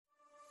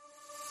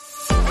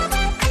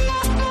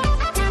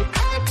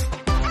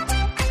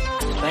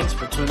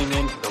tuning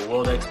in to the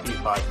World XP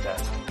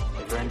podcast.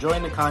 If you're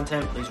enjoying the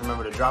content, please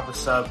remember to drop a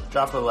sub,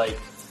 drop a like,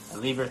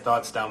 and leave your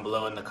thoughts down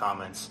below in the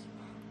comments.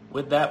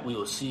 With that, we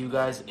will see you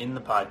guys in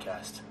the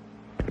podcast.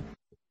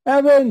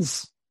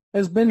 Evans,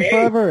 it's been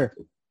forever.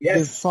 Yes.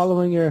 Been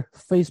following your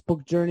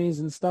Facebook journeys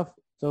and stuff.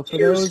 So for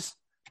those,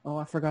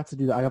 I forgot to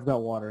do that. I've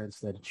got water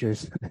instead.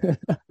 Cheers.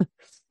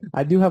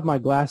 I do have my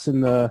glass in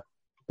the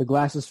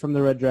glasses from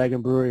the Red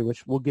Dragon Brewery,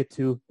 which we'll get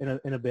to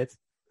in a bit.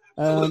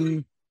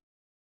 For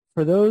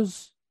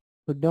those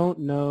who don't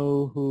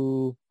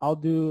know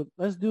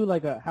let's do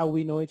like how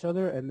we know each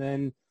other, and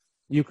then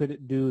you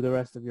could do the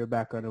rest of your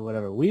background or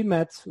whatever. We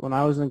met when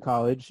I was in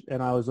college,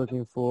 and I was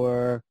looking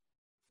for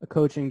a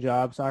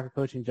soccer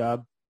coaching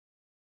job,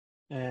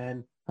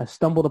 and I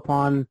stumbled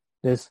upon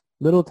this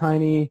little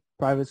tiny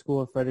private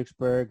school in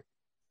Fredericksburg,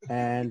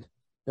 and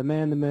the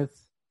man, the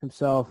myth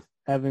himself,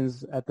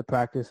 Evans, at the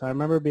practice. I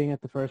remember being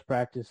at the first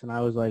practice, and I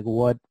was like,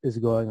 what is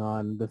going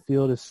on? The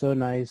field is so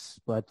nice,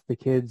 but the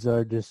kids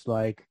are just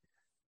like,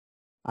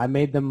 I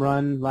made them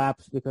run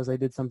laps because I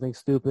did something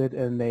stupid,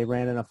 and they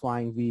ran in a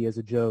flying V as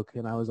a joke,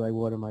 and I was like,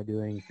 what am I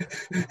doing?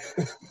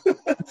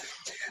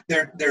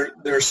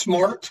 They're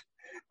smart,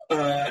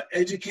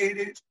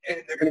 educated,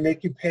 and they're going to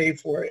make you pay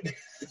for it.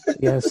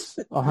 Yes,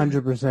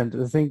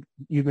 100%. I think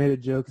you made a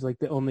joke. It's like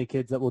the only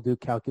kids that will do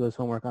calculus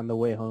homework on the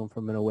way home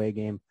from an away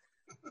game.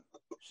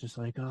 It's just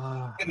like,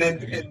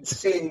 and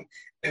sing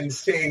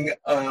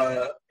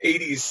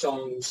 80s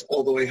songs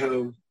all the way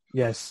home.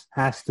 Yes,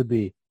 has to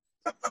be.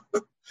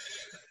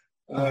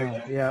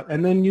 Yeah,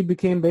 and then you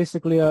became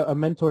basically a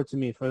mentor to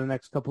me for the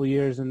next couple of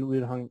years, and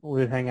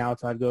we'd hang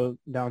out. So I'd go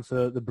down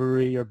to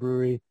your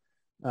brewery,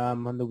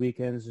 on the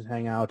weekends, just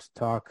hang out,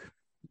 talk,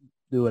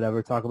 do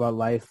whatever, talk about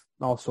life,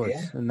 all sorts.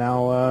 Yeah. And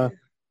now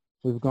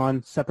we've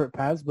gone separate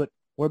paths, but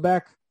we're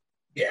back.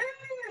 Yeah.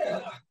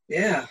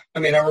 I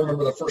mean, I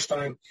remember the first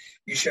time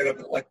you showed up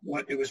at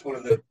it was one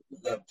of the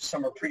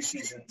summer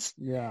preseasons.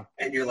 Yeah.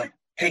 And you're like,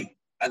 hey,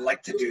 I'd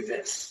like to do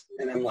this.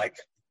 And I'm like,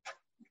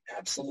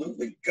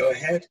 absolutely, go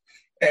ahead.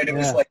 And it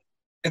was like,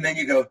 and then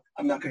you go,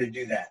 I'm not going to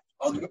do that.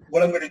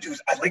 What I'm going to do is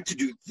I'd like to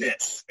do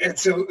this. And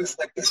so it was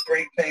like this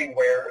great thing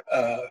where,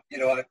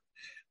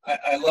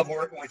 I love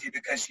working with you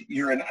because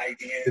you're an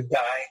idea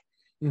guy.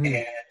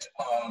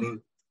 Mm-hmm.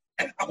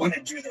 And I want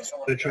to do this. I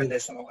want to try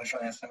this, and I want to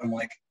try this. And I'm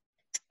like,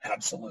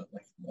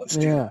 absolutely, let's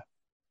do it.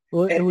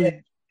 Well, it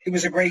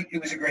was a great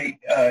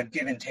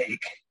give and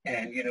take.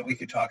 And, we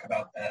could talk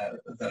about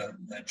the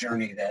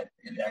journey that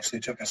it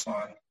actually took us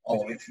on all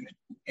the way through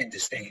into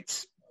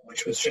States,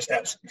 which was just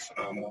absolutely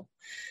phenomenal.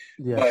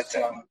 Yes.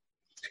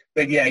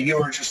 But yeah, you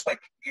were just like,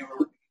 you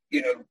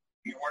weren't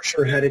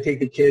sure how to take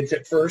the kids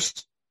at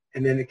first,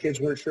 and then the kids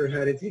weren't sure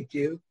how to take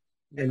you.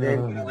 And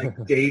then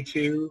day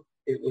two,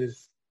 it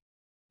was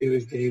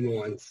game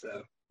one.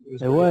 So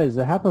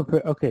it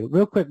happened. Okay,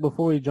 real quick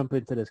before we jump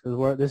into this,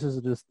 because this is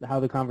just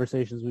how the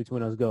conversations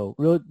between us go.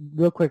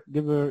 Real quick,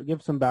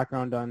 give some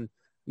background on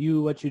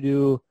you, what you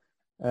do,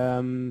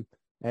 and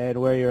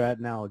where you're at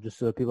now, just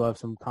so people have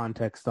some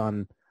context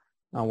on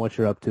what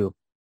you're up to.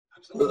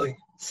 Absolutely.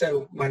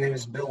 So my name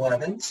is Bill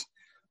Evans.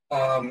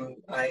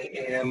 I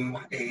am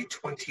a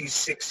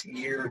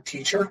 26-year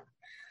teacher.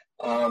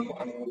 I'm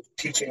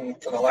teaching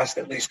for the last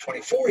at least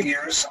 24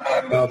 years.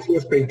 I'm a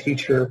fourth grade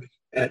teacher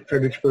at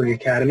Fredericksburg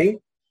Academy.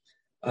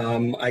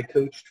 I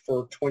coached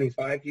for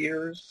 25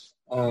 years,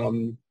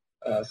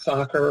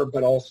 soccer,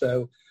 but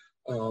also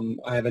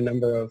I have a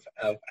number of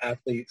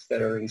athletes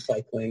that are in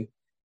cycling,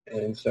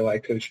 and so I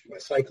coached my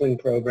cycling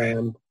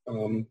program.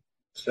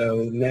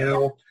 So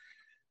now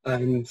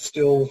I'm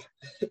still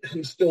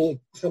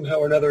somehow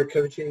or another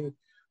coaching.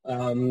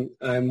 I'm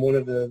one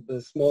of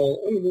the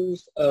small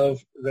owners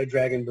of Red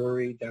Dragon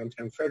Brewery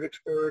downtown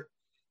Fredericksburg,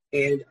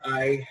 and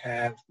I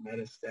have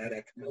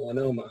metastatic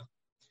melanoma.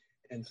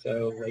 And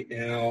so right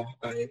now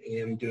I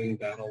am doing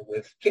battle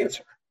with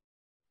cancer.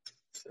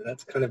 So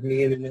that's kind of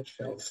me in a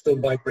nutshell. Still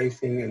bike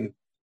racing and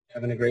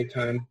having a great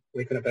time,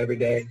 waking up every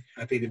day,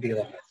 happy to be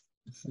alive.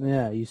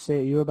 Yeah, you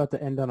say you were about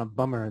to end on a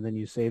bummer, and then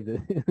you saved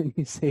it.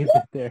 You saved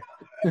it there.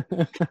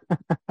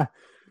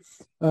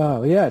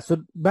 Oh yeah.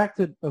 So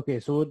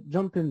so we'll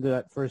jump into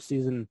that first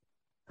season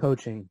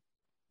coaching.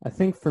 I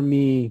think for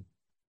me,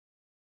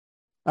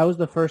 that was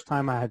the first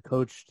time I had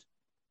coached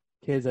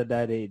kids at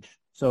that age.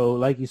 So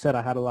like you said,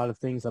 I had a lot of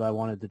things that I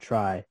wanted to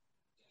try,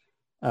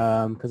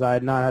 because I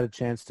had not had a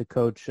chance to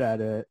coach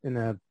in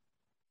a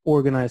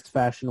organized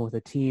fashion with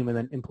a team and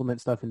then implement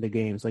stuff into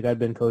games. Like I'd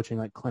been coaching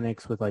like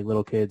clinics with like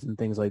little kids and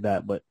things like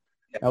that, but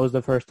that was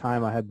the first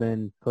time I had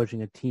been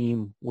coaching a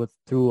team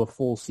through a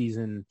full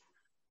season,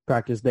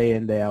 practice day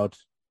in, day out,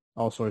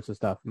 all sorts of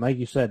stuff. And like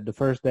you said, the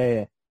first day,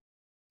 I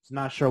was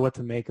not sure what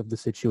to make of the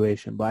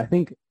situation, but I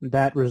think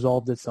that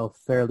resolved itself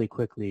fairly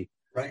quickly.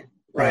 Right.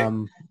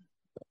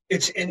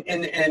 It's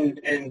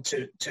and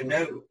to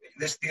know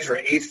these are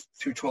 8th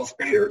through 12th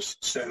graders,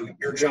 so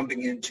you're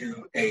jumping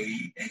into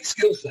a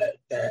skill set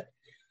that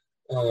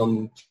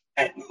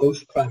at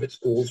most private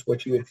schools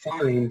what you would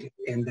find,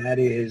 and that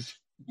is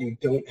you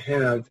don't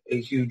have a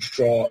huge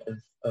draw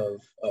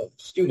of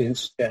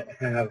students that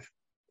have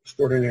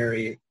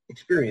extraordinary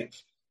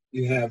experience.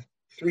 You have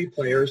 3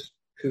 players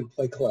who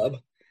play club.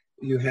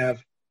 You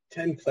have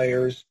 10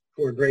 players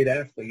who are great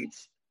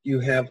athletes. You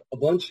have a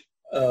bunch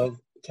of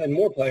 10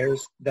 more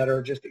players that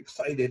are just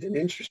excited and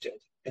interested.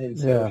 And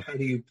so how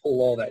do you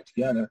pull all that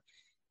together?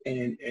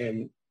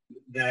 And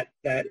that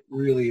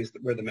really is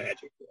where the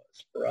magic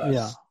was for us.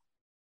 Yeah.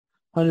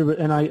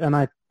 100%. And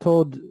I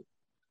told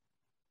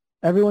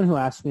everyone who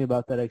asked me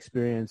about that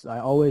experience, I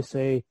always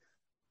say,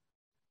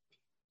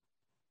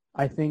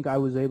 I think I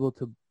was able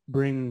to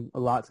bring a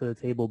lot to the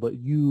table, but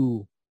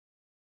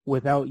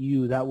without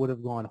you, that would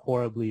have gone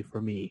horribly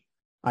for me,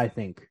 I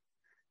think.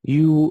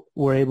 You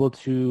were able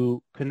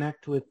to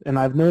connect with, and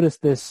I've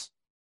noticed this,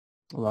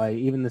 like,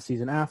 even the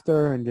season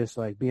after, and just,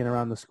 like, being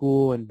around the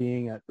school and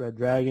being at Red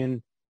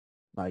Dragon,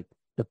 like,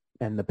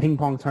 the ping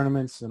pong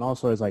tournaments, and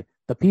also it's like,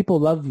 the people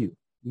love you.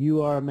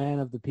 You are a man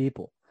of the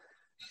people.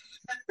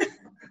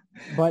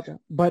 But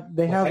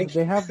they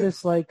have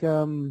this, like,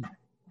 I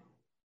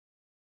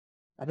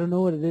don't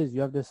know what it is.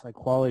 You have this, like,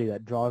 quality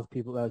that draws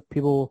people,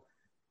 people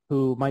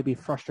who might be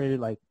frustrated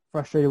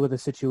with a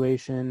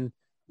situation,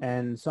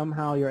 and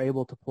somehow you're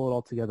able to pull it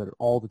all together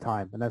all the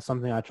time. And that's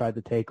something I tried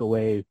to take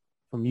away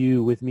from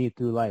you with me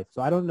through life.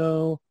 So I don't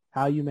know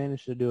how you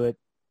managed to do it,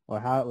 or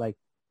how, like,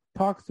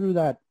 talk through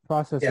that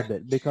process a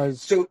bit,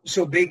 because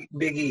so Big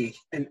E,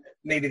 and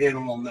maybe they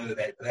don't all know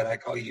that I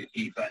call you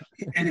E, but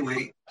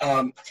anyway,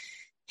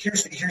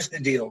 here's the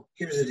deal.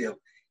 A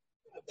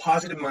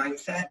positive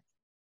mindset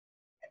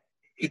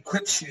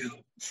equips you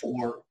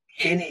for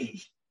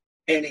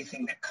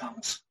anything that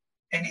comes,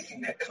 any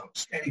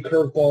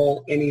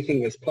curveball,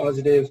 anything that's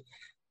positive.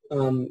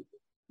 You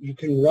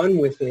can run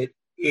with it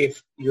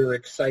if you're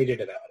excited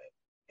about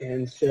it.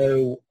 And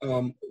so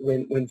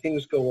when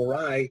things go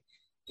awry,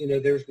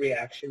 there's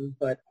reaction,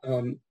 but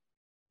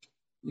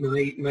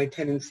my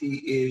tendency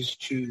is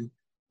to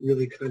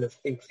really kind of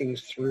think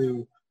things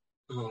through.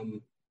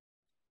 I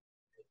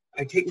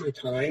take my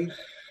time,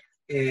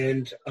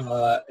 and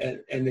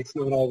it's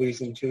not always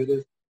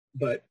intuitive,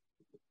 but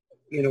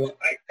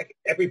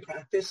every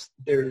practice,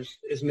 there's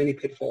as many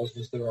pitfalls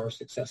as there are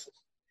successes.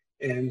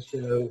 And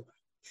so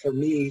for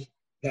me,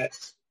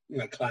 that's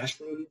my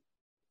classroom,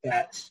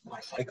 that's my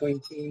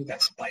cycling team,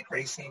 that's bike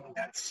racing,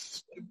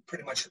 that's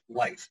pretty much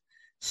life.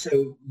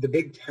 So the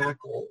big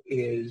tackle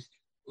is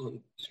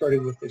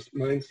starting with this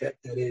mindset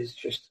that is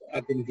just,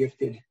 I've been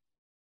gifted.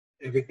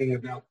 Everything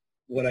about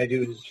what I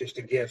do is just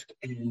a gift,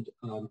 and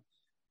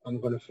I'm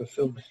going to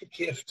fulfill the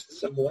gift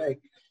some way.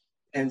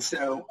 And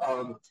so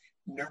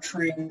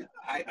nurturing,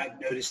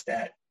 I've noticed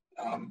that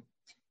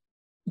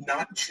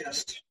not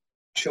just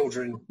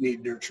children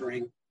need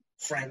nurturing,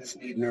 friends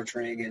need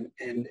nurturing,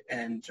 and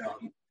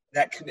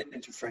that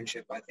commitment to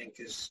friendship, I think,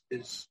 is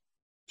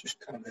just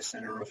kind of the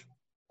center of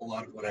a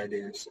lot of what I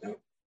do. So,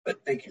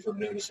 but thank you for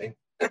noticing.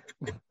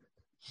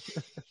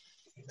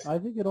 I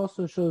think it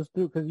also shows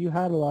through, because you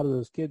had a lot of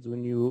those kids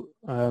when you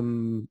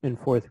in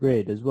 4th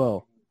grade as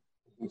well,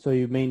 so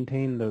you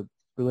maintained the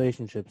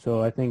relationship.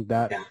 So I think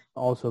that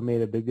also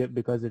made a big difference,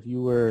 because if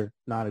you were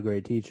not a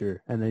great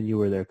teacher and then you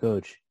were their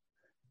coach,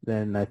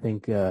 then I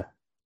think that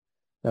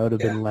would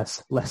have been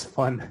less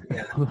fun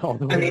all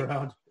the way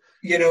around.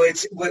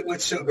 It's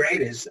what's so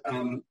great is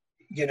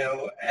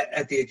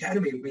at the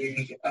academy,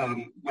 we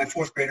my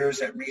 4th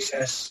graders at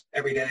recess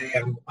every day,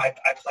 I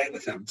play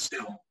with them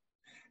still.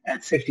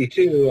 At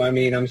 52,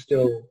 I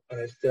still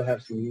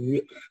have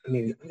some,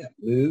 I got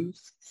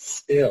moves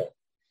still.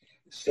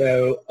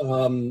 So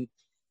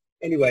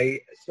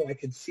anyway, so I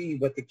could see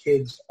what the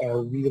kids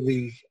are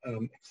really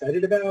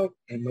excited about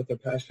and what they're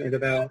passionate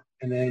about,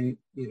 and then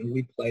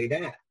we play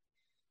that.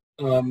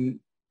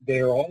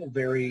 They're all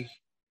very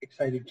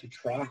excited to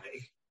try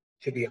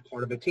to be a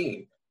part of a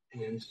team,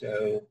 and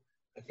so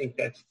I think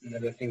that's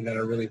another thing that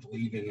I really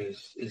believe in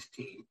is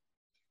team,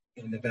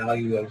 and the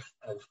value of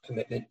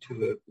commitment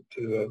to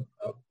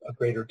a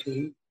greater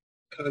team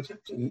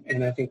concept.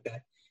 And I think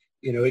that,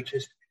 it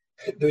just,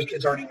 those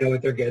kids already know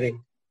what they're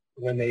getting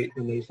when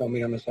they saw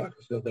me on the soccer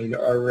field. They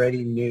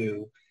already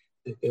knew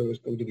that there was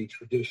going to be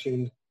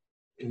tradition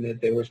and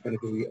that there was going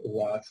to be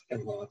lots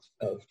and lots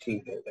of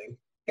team building.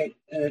 And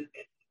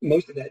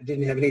most of that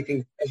didn't have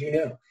anything, as you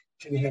know,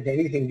 didn't have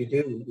anything to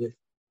do with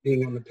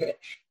being on the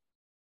pitch.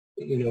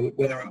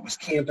 Whether it was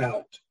camp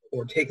out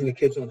or taking the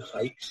kids on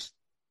hikes,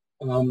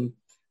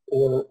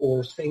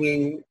 or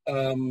singing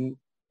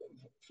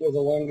for the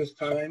longest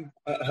time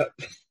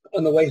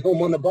on the way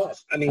home on the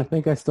bus. I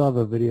think I still have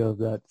a video of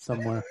that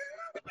somewhere.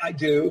 I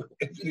do.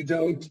 If you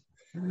don't,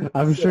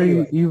 I'm sure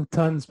you've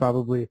tons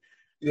probably.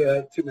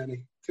 Yeah, too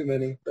many.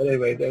 But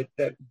anyway,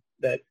 that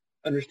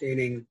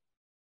understanding,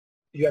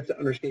 you have to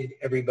understand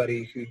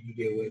everybody who you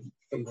deal with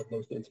from the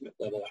most intimate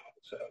level out.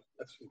 So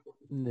that's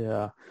important.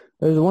 Yeah.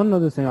 There's one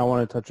other thing I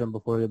want to touch on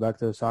before we get back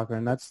to the soccer,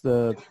 and that's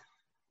the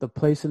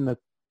place in the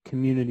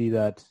community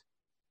that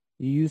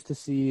you used to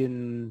see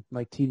in,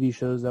 like, TV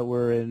shows that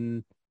were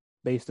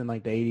based in,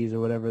 like, the 80s or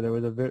whatever. There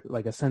was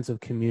a sense of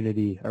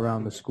community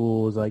around the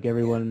schools. Like,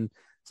 everyone,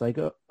 it's like,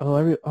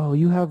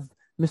 you have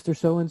Mr.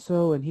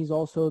 So-and-so, and he's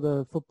also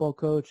the football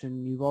coach,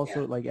 and you've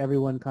also, like,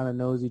 everyone kind of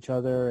knows each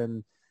other,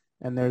 and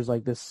there's,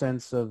 like, this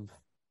sense of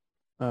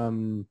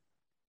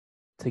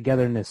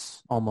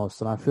togetherness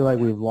almost, and I feel like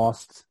we've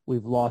lost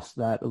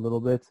that a little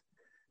bit.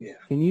 Yeah.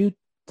 Can you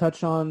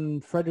touch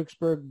on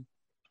Fredericksburg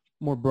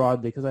more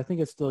broadly, because I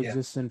think it still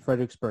exists in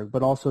Fredericksburg,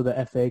 but also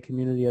the FA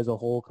community as a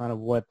whole, kind of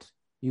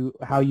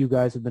how you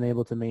guys have been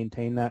able to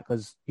maintain that,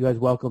 because you guys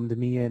welcomed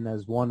me in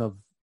as one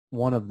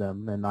of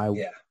them, and I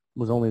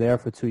was only there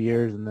for 2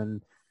 years, and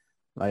then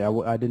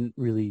I didn't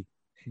really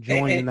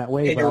join in that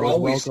way, but I was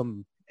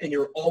welcome. And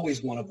you're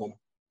always one of them.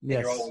 Yes.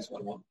 And you're always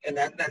one of them. And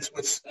that's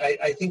what's,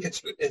 I think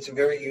it's a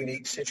very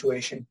unique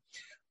situation.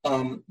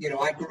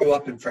 I grew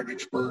up in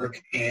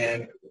Fredericksburg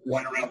and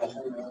went around the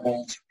whole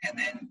world, and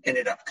then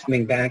ended up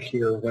coming back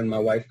here when my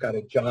wife got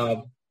a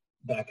job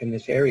back in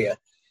this area.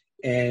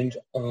 And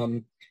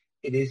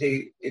it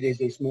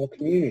is a small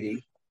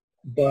community,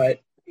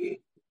 but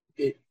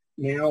it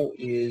now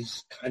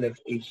is kind of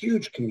a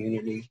huge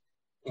community.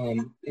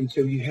 And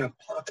so you have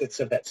pockets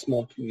of that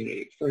small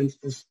community. For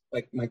instance,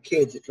 like my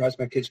kids, it drives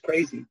my kids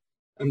crazy.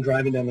 I'm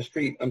driving down the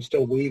street, I'm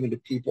still waving to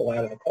people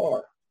out of the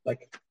car.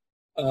 Like,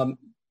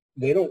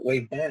 they don't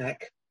wave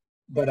back,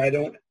 but I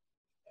don't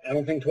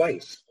think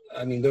twice.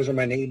 I mean, those are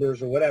my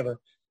neighbors or whatever.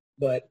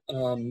 But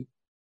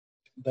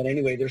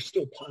anyway, there's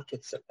still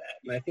pockets of that.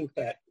 And I think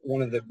that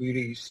one of the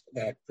beauties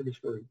that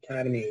Fredericksburg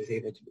Academy is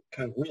able to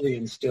kind of really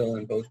instill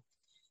in both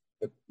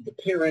the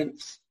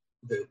parents,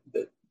 the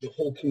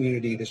whole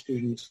community, the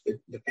students,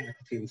 the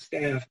faculty and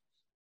staff,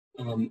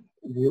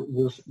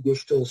 we're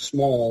still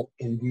small,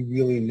 and we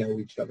really know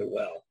each other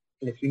well.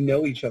 And if you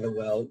know each other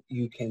well,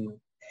 you can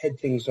head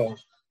things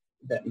off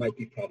that might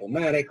be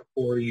problematic,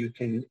 or you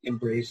can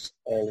embrace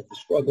all of the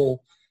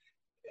struggle.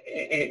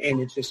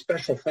 And it's a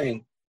special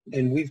thing.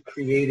 And we've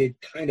created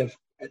kind of,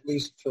 at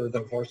least for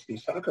the varsity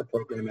soccer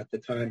program at the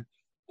time,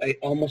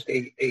 almost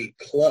a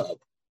club,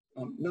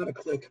 not a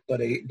clique,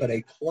 but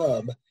a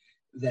club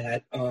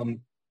that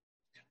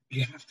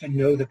you have to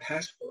know the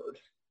password,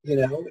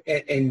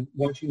 and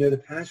once you know the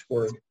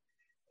password,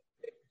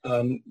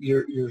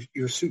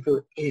 you're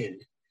super in.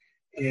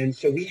 And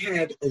so we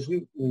had, as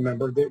you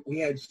remember, we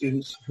had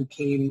students who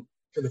came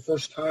for the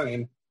first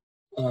time,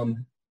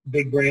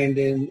 Big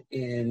Brandon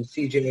and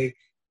CJ.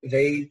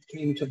 They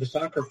came to the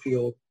soccer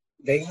field.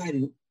 They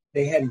hadn't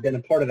been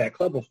a part of that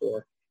club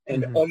before.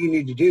 And all you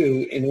need to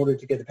do in order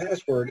to get the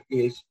password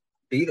is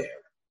be there.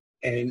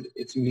 And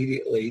it's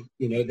immediately,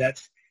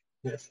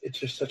 it's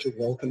just such a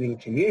welcoming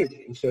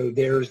community. And so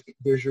there's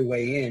your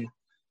way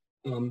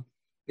in.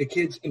 The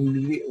kids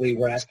immediately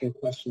were asking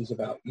questions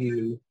about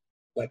you,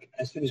 like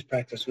as soon as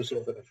practice was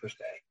over the first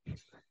day.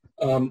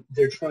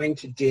 They're trying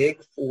to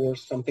dig for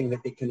something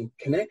that they can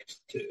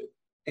connect to.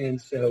 And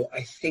so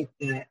I think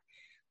that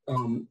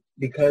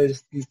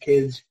because these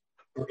kids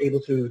are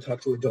able to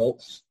talk to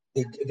adults,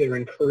 they're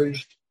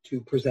encouraged to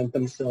present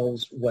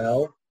themselves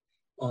well.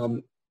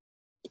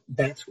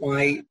 That's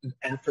why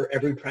after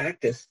every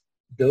practice,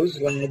 those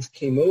lads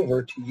came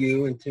over to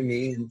you and to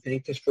me and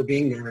thanked us for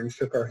being there and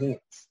shook our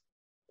hands,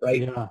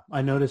 right? Yeah,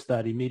 I noticed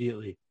that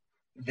immediately.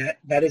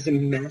 That is a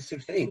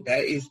massive thing.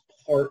 That is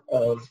part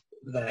of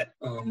that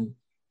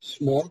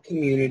small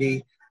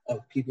community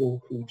of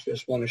people who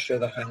just want to show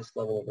the highest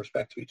level of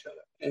respect to each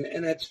other.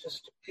 And that's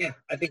just,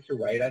 I think you're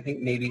right. I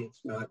think maybe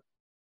it's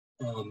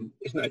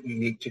not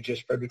unique to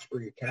just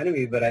Fredericksburg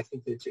Academy, but I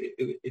think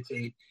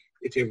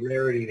it's a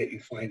rarity that you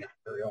find that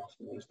very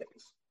often these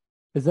days.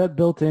 Is that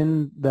built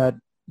in, that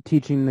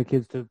teaching the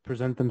kids to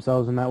present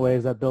themselves in that way?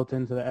 Is that built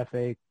into the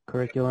FA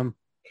curriculum?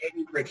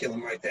 Hidden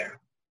curriculum right there.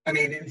 I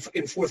mean,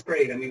 in fourth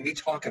grade, we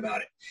talk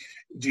about it.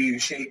 Do you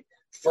shake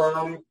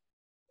firm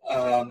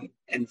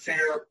and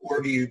fair,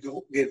 or do you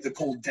give the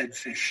cold dead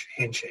fish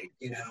handshake?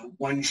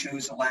 One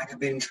shows a lack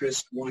of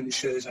interest, one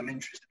shows I'm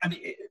interested.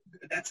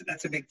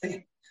 That's a big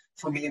thing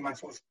for me and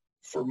for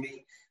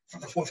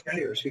the fourth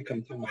graders who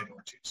come through my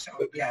door too. So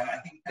I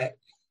think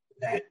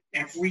that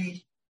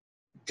every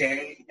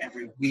day,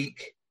 every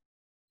week,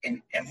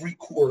 in every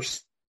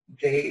course,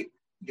 the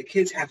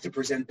kids have to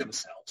present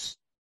themselves.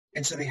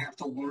 And so they have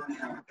to learn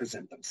how to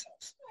present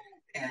themselves.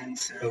 And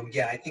so,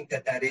 I think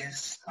that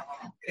is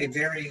a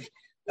very,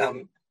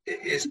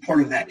 is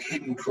part of that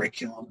hidden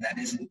curriculum that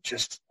isn't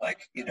just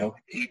like,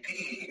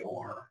 AP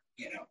or,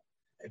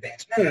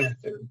 advanced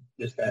math or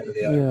this, that, or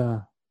the other.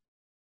 Yeah.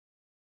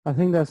 I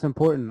think that's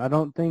important. I've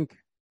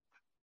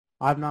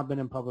not been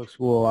in public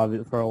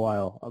school for a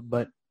while,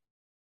 but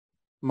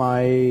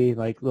my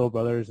little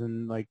brothers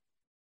and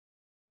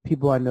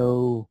people I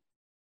know,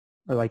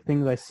 or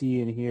things I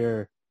see and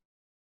hear,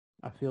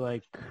 I feel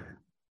like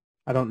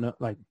I don't know,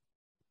 I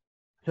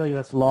feel like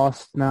that's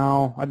lost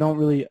now. I don't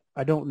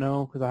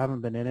know because I haven't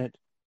been in it,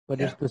 but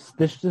just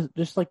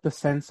the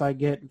sense I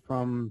get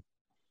from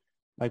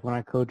when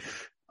I coach.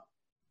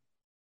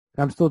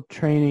 I'm still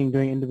training,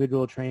 doing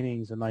individual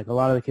trainings, and a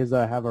lot of the kids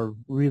that I have are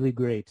really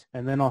great.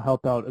 And then I'll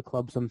help out a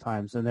club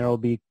sometimes, and there will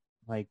be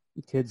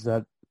kids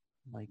that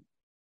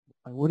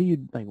what do you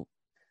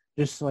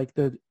just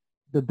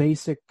the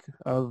basic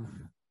of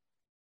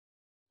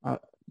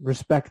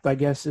respect, I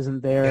guess,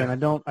 isn't there, Yeah.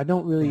 and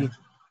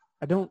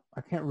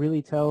I can't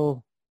really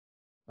tell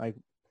like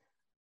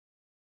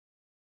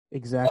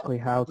exactly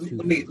how to.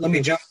 Let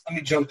me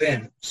jump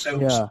in.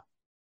 Yeah.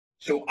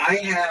 So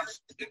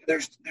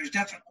there's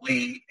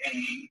definitely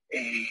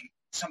a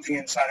something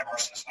inside of our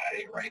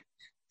society, right,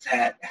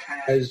 that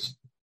has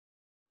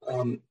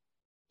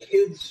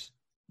kids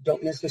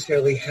don't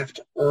necessarily have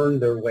to earn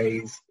their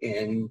ways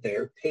in.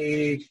 They're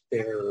paid,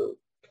 they're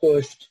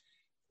pushed,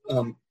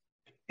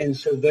 and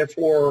so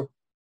therefore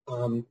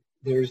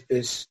there's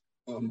this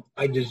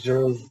I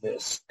deserve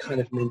this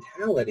kind of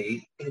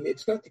mentality, and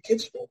it's not the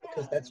kids' fault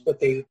because that's what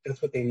they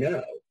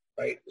know,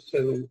 right?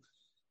 So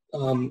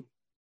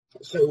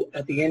so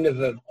at the end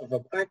of a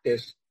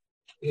practice,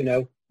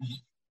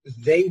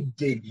 they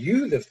did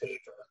you the favor,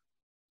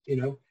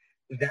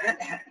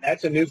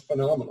 that's a new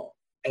phenomenon,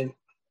 and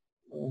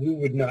we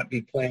would not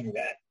be playing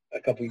that a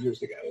couple of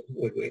years ago,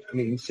 would we? I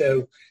mean,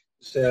 so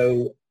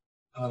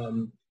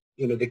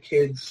the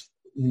kids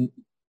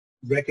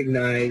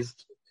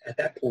recognized at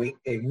that point,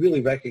 they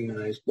really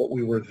recognized what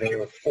we were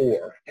there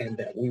for, and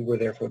that we were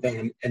there for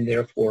them, and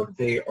therefore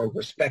they are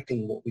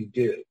respecting what we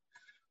do.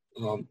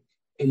 And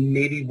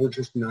maybe we're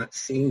just not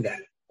seeing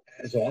that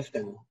as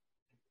often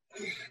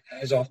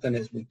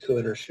as we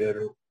could or should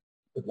or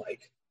would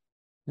like.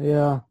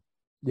 Yeah,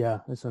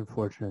 it's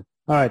unfortunate.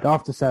 All right,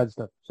 off to sad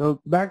stuff. So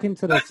back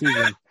into the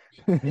season.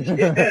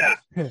 Yeah.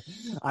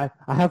 I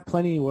have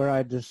plenty of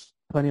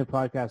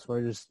podcasts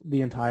where just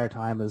the entire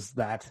time is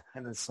that,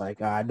 and it's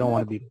like I don't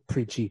want to be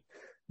preachy,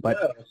 but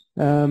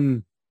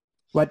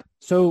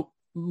so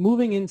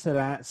moving into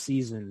that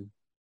season,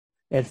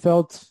 it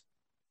felt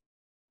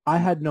I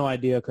had no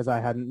idea because I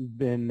hadn't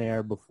been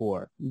there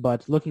before,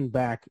 but looking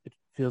back, it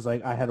feels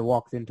like I had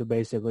walked into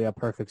basically a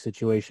perfect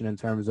situation in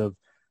terms of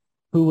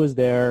who was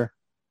there,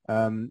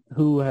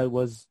 who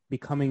was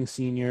becoming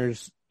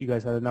seniors. You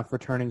guys had enough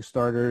returning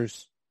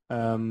starters.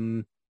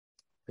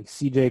 Like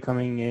CJ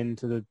coming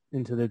into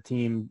the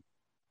team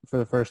for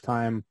the first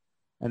time,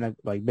 and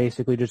like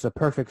basically just a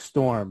perfect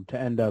storm to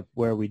end up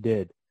where we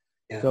did.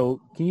 Yeah.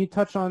 So can you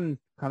touch on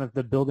kind of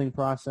the building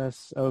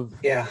process of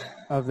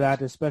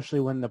that, especially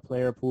when the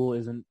player pool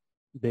isn't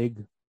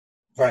big?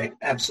 Right,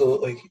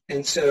 absolutely.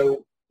 And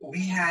so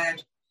we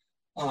had,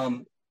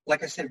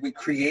 like I said, we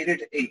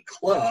created a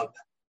club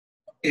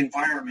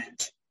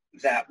environment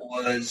that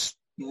was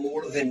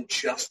more than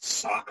just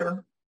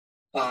soccer.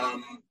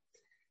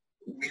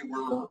 We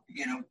were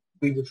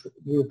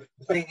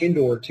playing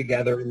indoor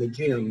together in the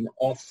gym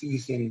off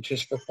season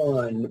just for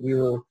fun. We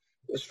were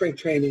strength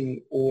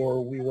training,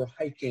 or we were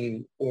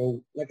hiking, or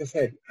like I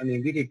said, I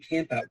mean, we did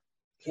campouts.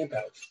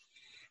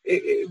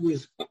 It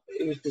was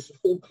this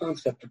whole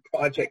concept of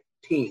project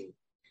team,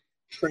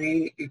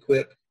 train,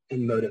 equip,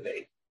 and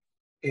motivate.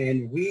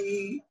 And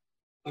we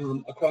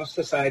across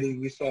society,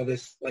 we saw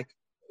this, like,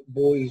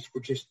 boys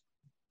were just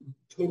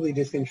totally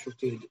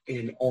disinterested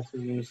in all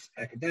things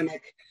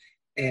academic.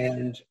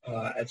 And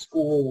at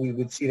school, we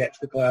would see that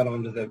trickle out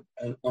onto the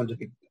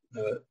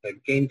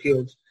game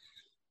fields.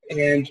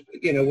 And,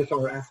 with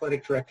our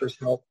athletic director's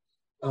help,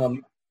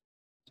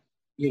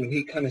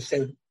 he kind of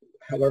said,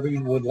 however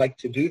you would like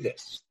to do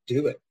this,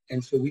 do it.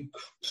 And so we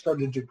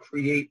started to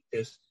create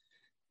this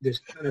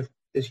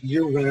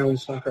year-round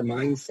soccer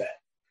mindset.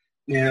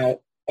 Now,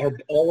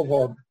 all of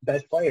our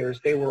best players,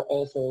 they were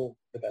also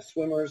the best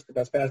swimmers, the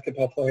best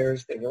basketball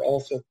players. They were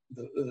also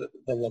the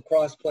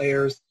lacrosse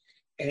players.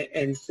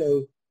 And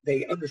so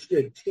they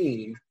understood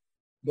team,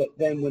 but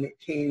then when it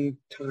came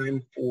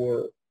time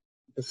for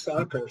the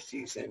soccer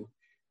season,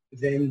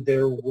 then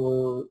there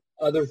were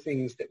other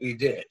things that we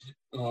did.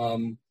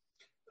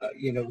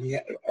 We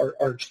had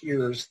our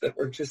cheers that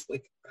were just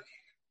like,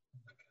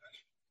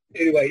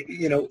 anyway,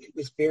 it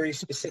was very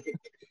specific.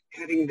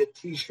 Having the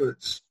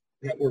T-shirts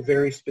that were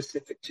very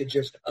specific to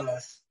just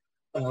us.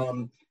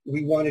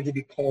 We wanted to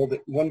be called,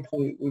 at one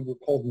point, we were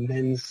called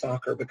men's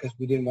soccer because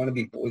we didn't want to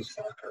be boys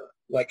soccer.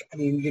 Like, I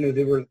mean,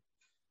 they were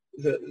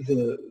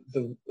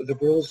the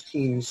girls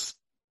teams,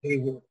 they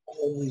were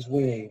always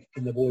winning,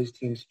 and the boys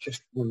teams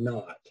just were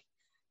not.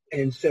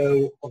 And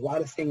so a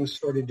lot of things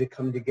started to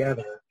come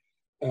together.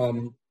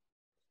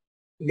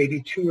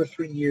 Maybe 2 or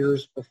 3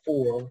 years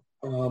before,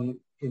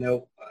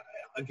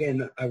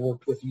 again, I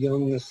worked with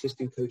young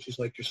assistant coaches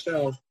like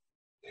yourself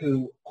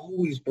who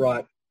always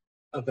brought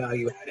a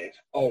value added,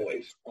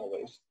 always.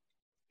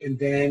 And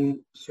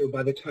then, so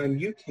by the time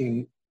you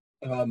came,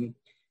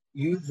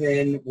 you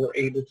then were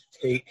able to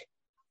take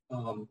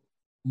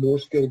more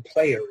skilled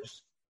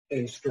players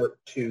and start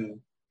to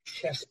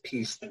chess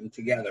piece them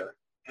together,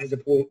 as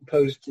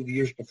opposed to the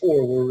years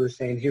before where we were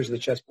saying, here's the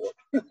chessboard.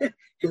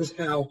 Here's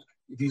how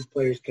these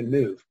players can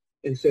move.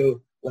 And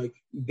so, like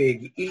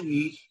Big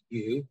E,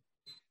 you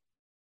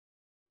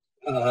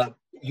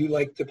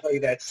like to play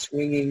that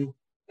swinging,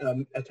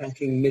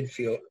 attacking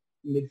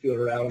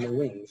midfielder out on the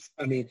wings.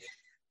 I mean,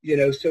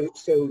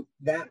 so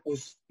that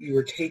was, you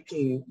were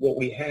taking what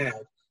we had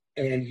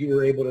and you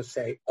were able to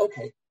say,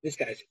 okay, this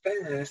guy's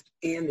fast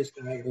and this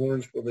guy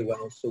learns really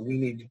well, so we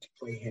needed to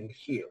play him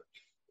here.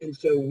 And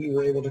so we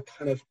were able to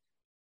kind of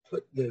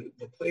put the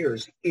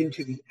players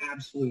into the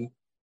absolute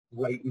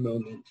right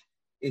moment,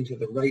 into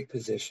the right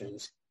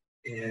positions.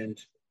 And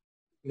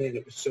man,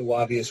 it was so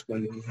obvious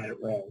when we had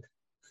it wrong.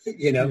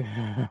 You know,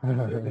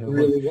 it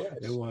really was.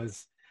 It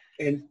was.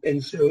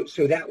 And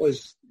so that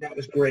was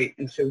great.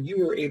 And so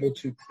you were able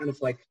to kind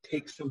of like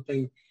take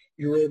something,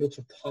 you were able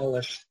to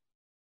polish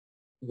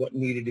what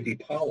needed to be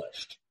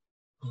polished.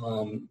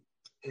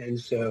 And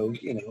so,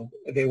 you know,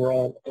 they were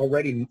all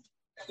already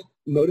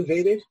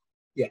motivated.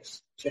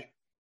 Yes, check.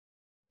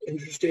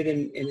 Interested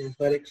in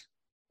athletics.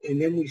 And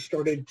then we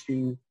started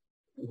to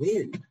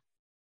win.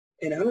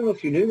 And I don't know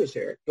if you knew this,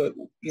 Eric, but,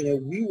 you know,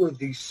 we were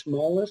the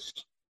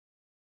smallest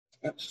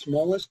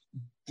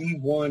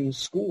D1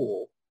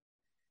 school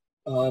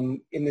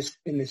in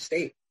the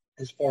state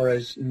as far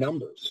as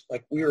numbers.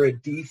 Like, we were a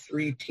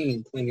D3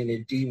 team playing in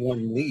a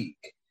D1 league.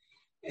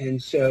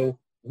 And so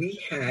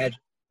we had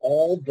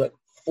all but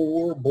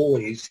 4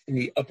 boys in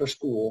the upper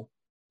school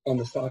on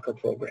the soccer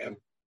program.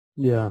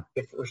 Yeah.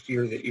 The first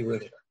year that you were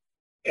there.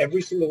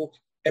 Every single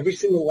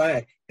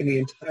lad in the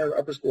entire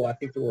upper school, I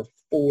think there were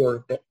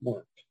 4 that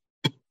weren't.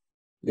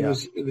 It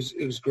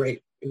was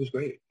great. It was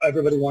great.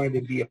 Everybody wanted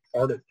to be a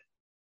part of it.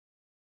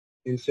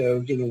 And so,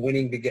 you know,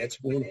 winning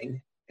begets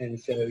winning. And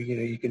so, you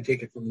know, you can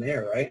take it from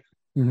there, right?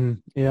 Mm-hmm.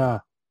 Yeah.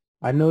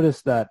 I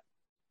noticed that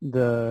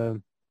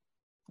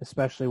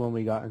especially when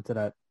we got into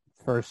that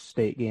first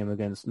state game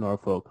against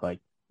Norfolk, like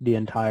the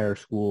entire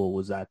school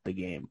was at the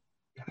game,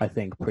 I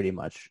think, pretty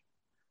much.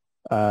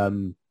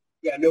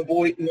 Yeah, no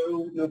boy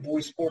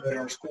sport at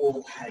our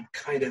school had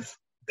kind of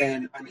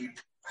been, I mean,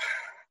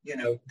 you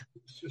know,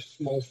 just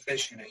small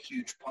fish in a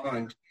huge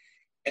pond.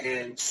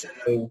 And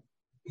so,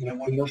 you know,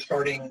 when we're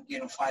starting, you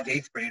know, 5th,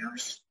 8th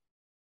graders,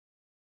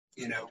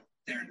 you know,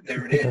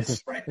 there it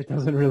is, right? It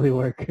doesn't really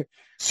work.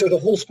 So the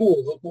whole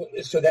school,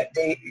 so that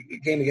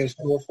game against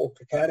Norfolk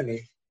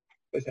Academy,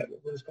 what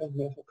was it called?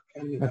 Norfolk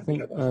Academy? I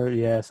think,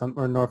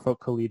 or Norfolk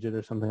Collegiate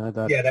or something like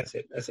that. Yeah, that's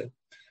it.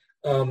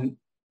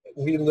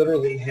 We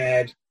literally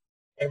had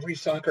every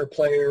soccer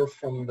player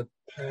from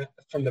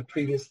the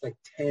previous like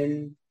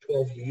 10,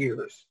 12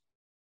 years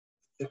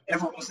that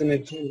ever was in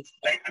attendance.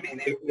 I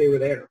mean, they were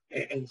there,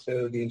 and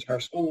so the entire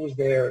school was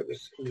there. It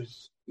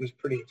was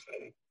pretty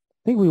exciting.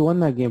 I think we won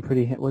that game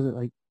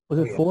was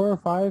it 4 or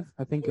 5?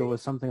 I think it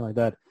was something like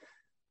that.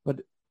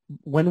 But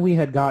when we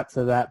had got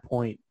to that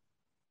point,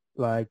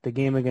 like the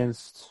game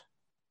against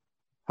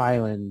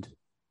Highland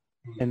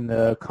in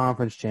the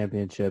conference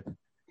championship,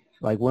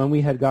 like when we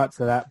had got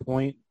to that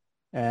point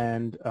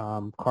and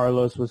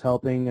Carlos was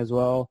helping as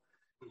well,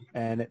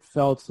 and it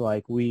felt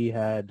like we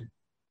had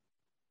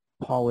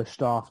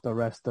polished off the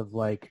rest of,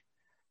 like,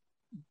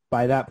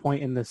 by that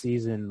point in the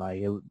season,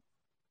 like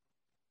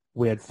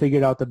we had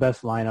figured out the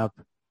best lineup.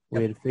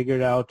 We had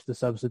figured out the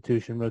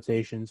substitution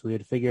rotations. We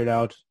had figured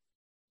out,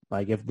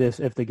 like, if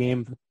the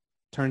game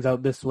turns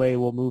out this way,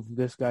 we'll move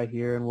this guy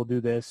here and we'll do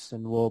this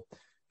and we'll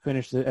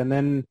finish it. And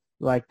then,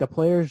 like, the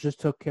players just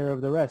took care of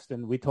the rest.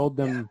 And we told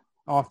them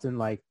often,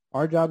 like,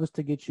 our job is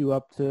to get you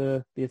up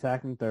to the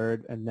attacking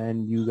third, and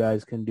then you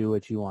guys can do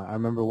what you want. I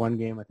remember one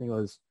game, I think it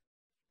was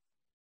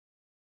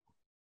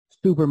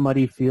super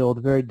muddy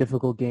field, very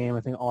difficult game.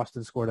 I think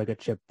Austin scored like a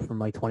chip from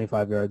like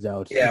 25 yards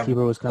out. Yeah, the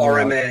keeper was coming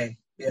RMA.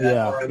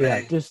 out.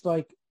 Yeah. Just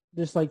like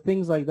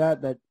things like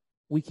that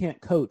we can't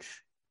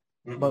coach,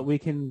 but we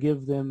can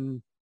give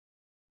them.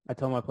 I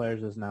tell my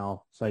players this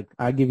now. It's like,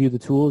 I give you the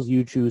tools,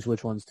 you choose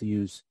which ones to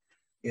use.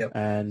 Yep.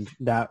 And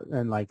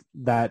like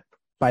that,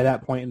 by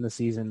that point in the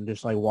season,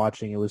 just like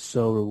watching, it was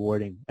so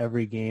rewarding.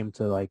 Every game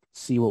to like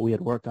see what we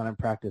had worked on in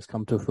practice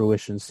come to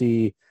fruition,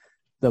 see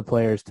the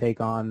players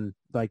take on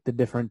like the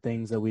different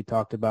things that we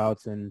talked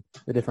about and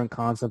the different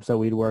concepts that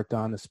we'd worked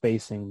on, the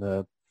spacing,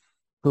 the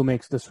who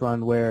makes this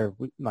run where,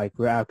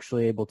 we're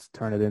actually able to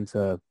turn it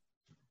into,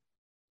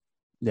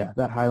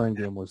 that Highland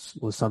game was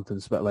something,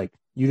 but like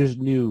you just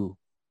knew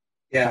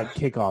at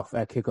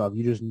kickoff,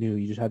 you just knew,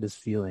 you just had this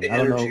feeling. The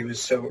energy was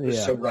so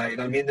right.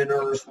 I mean, the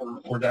nerves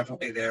were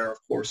definitely there, of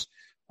course.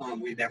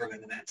 We'd never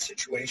been in that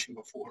situation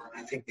before.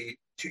 And I think the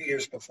 2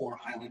 years before,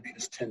 Highland beat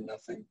us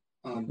 10-0.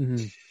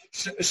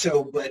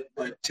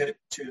 But to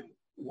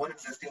one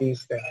of the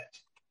things that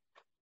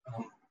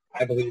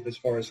I believe as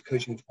far as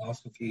coaching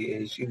philosophy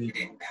is, you need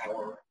to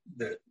empower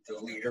the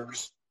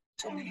leaders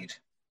to lead.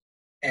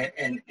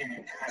 And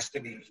it has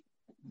to be,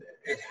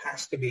 they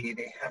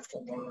have to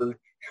learn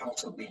how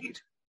to lead.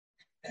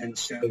 And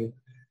so,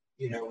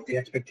 you know, the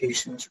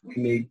expectations we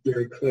made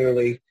very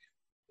clearly,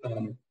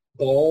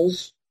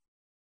 balls,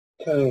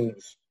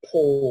 cones,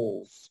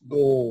 poles,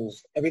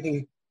 goals,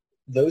 everything,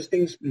 those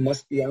things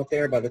must be out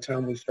there by the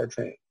time we start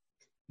training.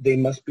 They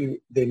must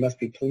be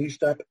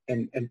policed up,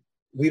 and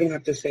we don't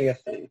have to say a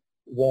thing.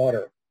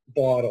 Water,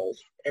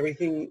 bottles,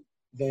 everything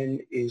then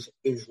is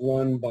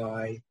run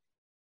by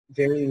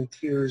varying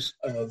tiers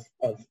of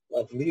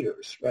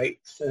leaders, right?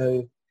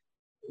 So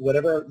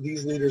whatever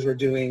these leaders are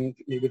doing,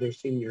 maybe they're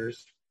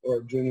seniors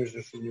or juniors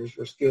or seniors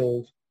or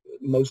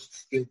most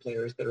skilled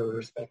players that are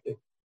respected.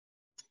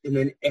 And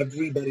then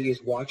everybody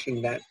is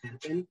watching that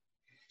happen.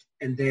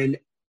 And then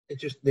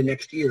just the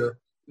next year,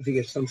 the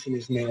assumption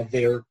is now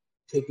they're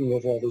taking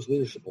over all those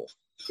leadership roles.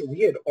 So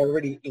we had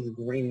already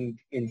ingrained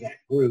in that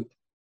group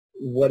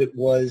what it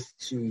was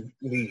to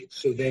lead.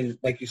 So then,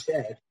 like you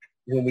said,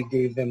 when we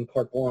gave them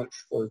carte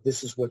blanche for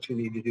this is what you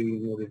need to do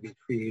in order to be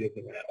creative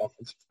in that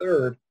offensive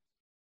third,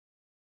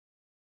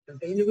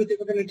 they knew what they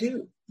were going to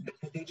do.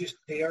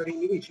 They already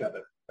knew each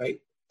other, right?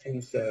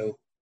 And so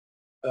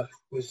it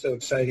was so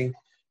exciting.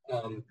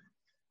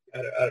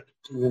 I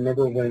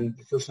remember when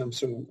the first time,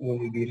 when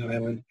we beat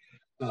Highland,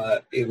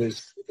 it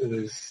was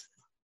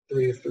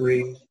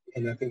 3-3,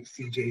 and I think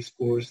CJ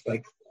scores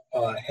like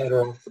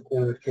header off the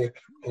corner kick,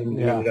 and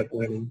we ended up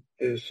winning.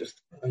 It was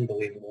just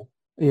unbelievable.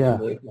 Yeah,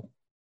 unbelievable.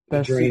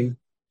 The dream.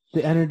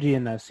 The energy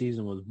in that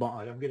season was bomb.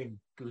 Like, I'm getting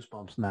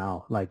goosebumps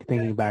now, like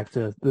thinking back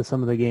to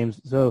some of the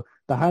games. So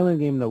the Highland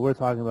game that we're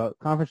talking about,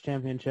 conference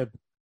championship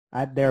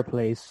at their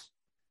place,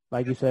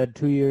 like you said,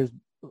 2 years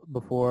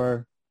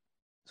before,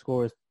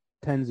 score was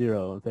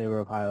 10-0 in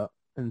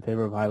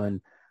favor of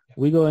Highland.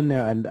 We go in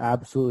there and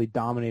absolutely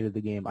dominated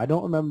the game. I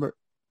don't remember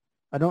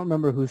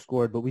who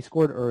scored, but we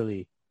scored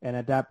early, and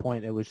at that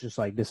point it was just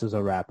like, this is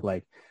a wrap.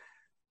 Like,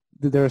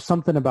 there was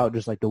something about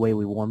just like the way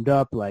we warmed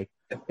up. Like,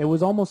 it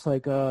was almost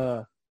like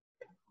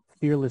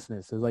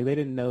fearlessness. It was like they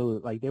didn't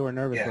know, like they were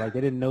nervous, but like they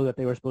didn't know that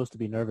they were supposed to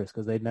be nervous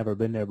because they'd never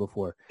been there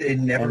before. They'd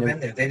never been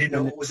there. They didn't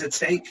know what was at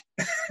stake.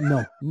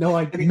 No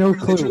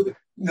clue.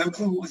 No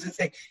clue what was at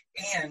stake.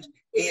 And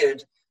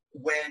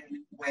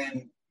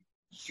when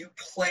you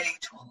play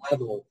to a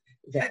level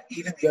that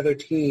even the other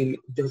team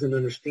doesn't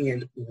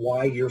understand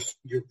why you're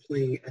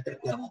playing at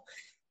that level,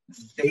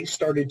 they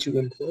started to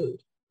implode.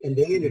 And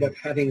they ended up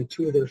having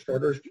two of their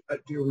starters,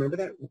 do you remember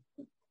that?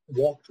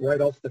 Walked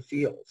right off the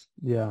field.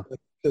 Yeah.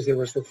 Because they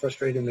were so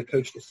frustrated, and the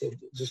coach just said,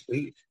 just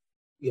leave.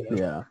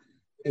 Yeah.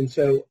 And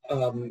so,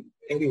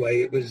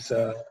 anyway, it was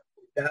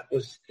that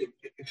was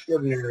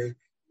extraordinary.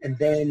 And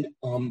then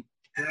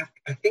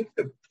I think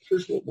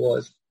here's what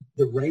was,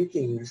 the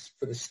rankings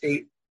for the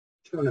state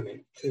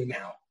tournament came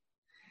out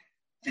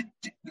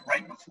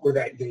right before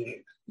that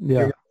game.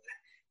 Yeah.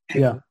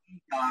 And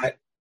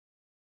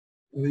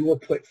we were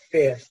put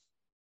fifth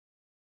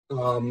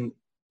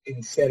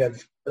instead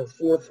of, or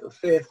fourth or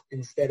fifth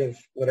instead of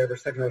whatever,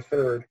 second or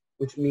third,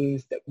 which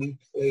means that we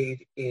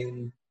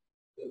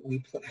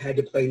had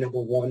to play number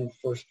one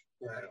first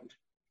round.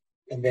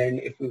 And then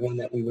if we won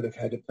that, we would have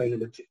had to play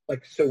number two.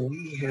 Like, so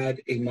we had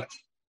a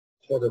much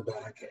harder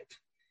bracket.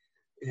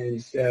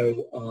 And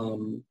so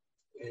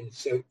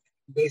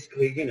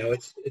basically,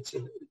 it's a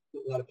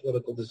lot of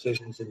political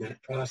decisions in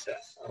that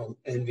process. I don't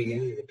envy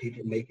any of the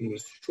people making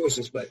those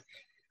choices, but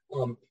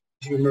do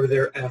you remember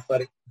their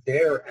athletic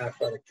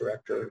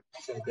director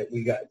said that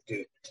we got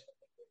duped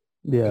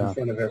in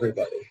front of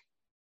everybody?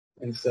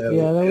 And so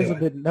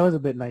that was a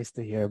bit nice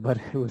to hear, but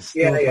it was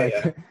still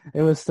it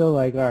was still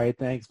like, all right,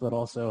 thanks, but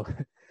also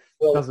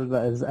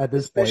at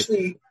this point,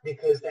 especially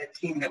because that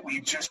team that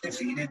we just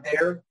defeated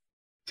there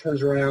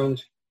turns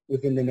around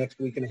within the next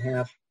week and a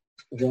half,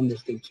 won the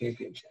state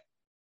championship.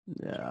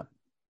 Yeah.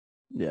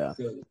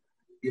 So,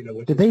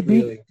 did they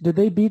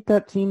beat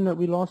that team that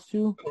we lost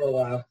to?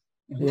 Carlisle.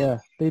 Yeah,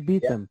 they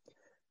beat them,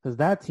 because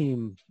that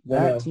team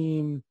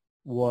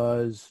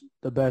was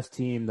the best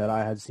team that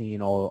I had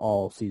seen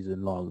all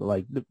season long.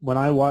 Like,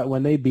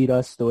 when they beat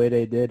us the way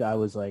they did, I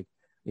was like,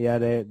 they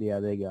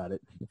got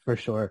it for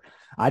sure.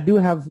 I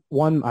have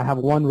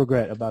one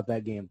regret about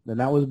that game, and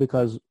that was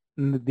because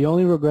the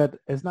only regret,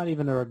 it's not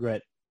even a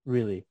regret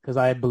really, because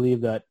I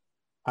believe that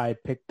I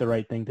picked the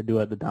right thing to do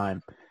at the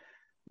time.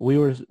 We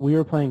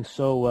were playing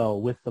so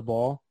well with the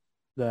ball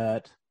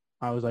that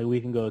I was like,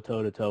 we can go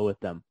toe to toe with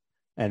them,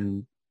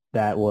 and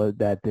that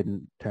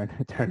didn't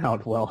turn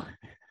out well.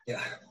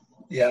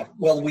 Yeah.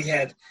 Well, we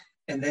had,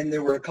 and then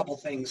there were a couple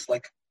things,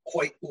 like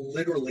quite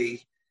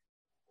literally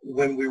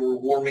when we were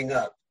warming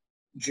up,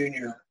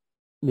 Junior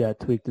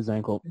tweaked his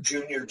ankle.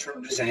 Junior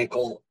turned his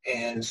ankle,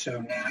 and so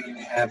now you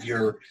have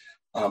your,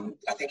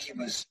 I think he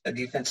was a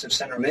defensive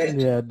center mid.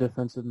 Yeah,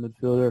 defensive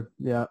midfielder.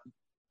 Yeah.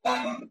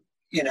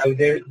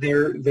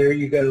 There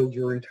you go.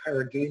 Your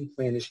entire game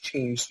plan has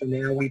changed. So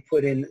now we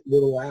put in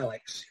little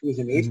Alex, who is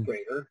an eighth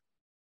grader,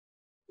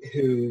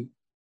 who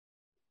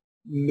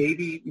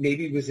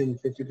maybe was in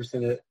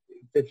 50%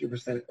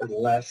 or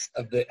less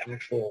of the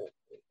actual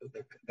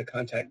the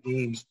contact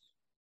games,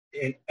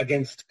 and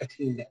against a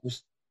team that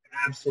was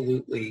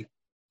absolutely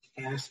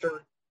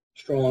faster,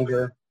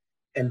 stronger,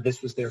 and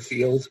this was their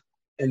field,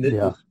 and it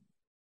was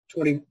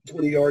 20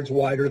 yards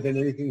wider than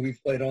anything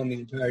we've played on the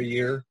entire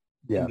year.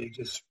 Yeah, and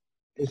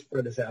they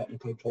spread us out and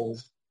poked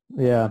holes.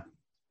 Yeah,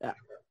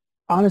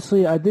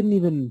 honestly, I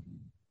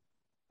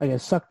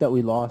guess sucked that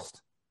we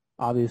lost,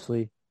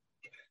 obviously.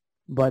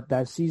 But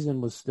that season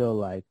was still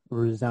like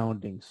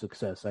resounding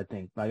success, I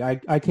think.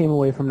 Like I came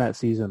away from that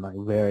season like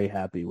very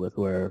happy with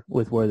where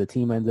the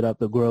team ended up,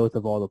 the growth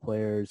of all the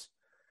players,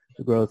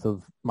 the growth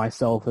of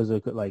myself as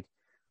it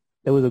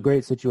was a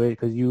great situation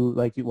because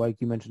like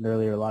you mentioned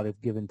earlier, a lot of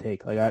give and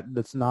take. Like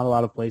that's not a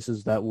lot of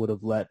places that would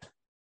have let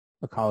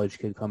a college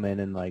kid come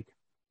in and like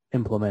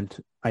implement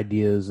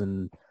ideas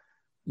and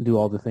do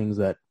all the things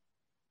that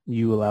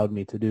you allowed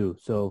me to do.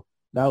 So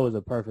that was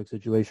a perfect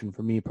situation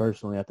for me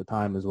personally at the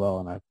time as well.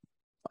 And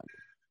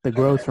the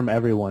growth from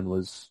everyone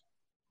was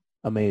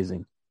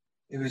amazing.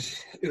 It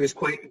was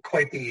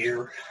quite the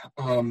year.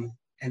 And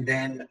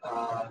then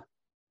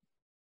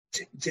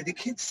did the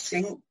kids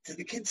sing? Did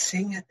the kids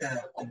sing at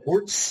the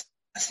awards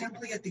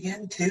assembly at the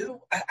end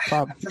too?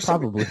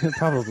 Probably. I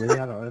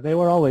don't know. They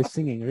were always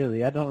singing,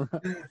 really. I don't.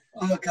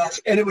 Oh gosh,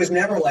 and it was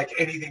never like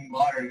anything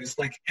modern. It was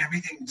like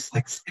everything's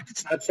like if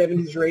it's not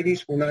 70s or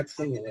 80s, we're not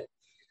singing it.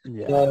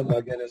 Yeah. Oh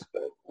my goodness!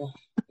 But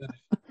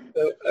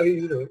so, I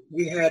mean,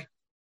 we had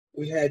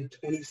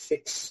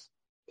 26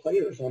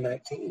 players on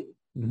that team.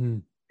 Mm-hmm.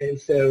 And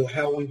so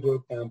how we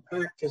broke down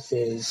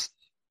practices,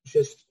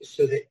 just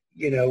so that,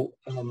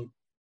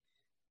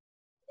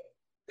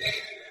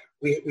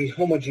 we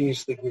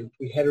homogeneously grouped,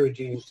 we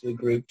heterogeneously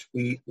grouped,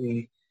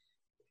 and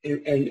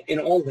in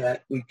all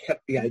that, we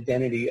kept the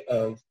identity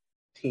of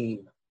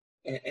team.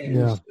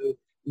 And so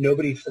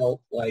nobody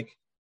felt like,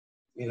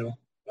 well,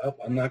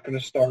 I'm not going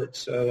to start,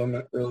 so I'm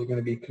not really going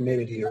to be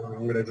committed here, or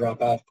I'm going to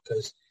drop off,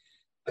 because,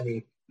 I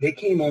mean, they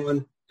came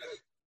on.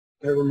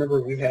 I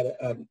remember we had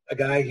a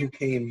guy who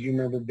came. You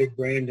remember Big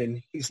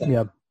Brandon? He's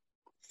like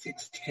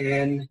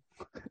 6'10".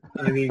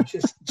 I mean,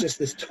 just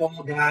this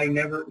tall guy.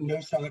 No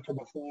soccer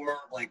before.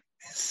 Like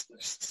his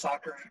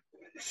soccer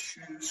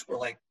shoes were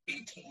like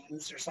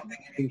 18s or something.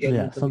 He didn't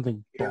get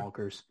something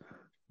bonkers.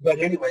 But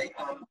anyway,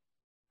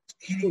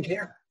 he didn't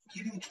care.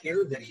 He didn't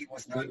care that he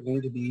was not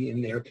going to be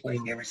in there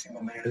playing every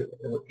single minute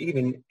or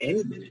even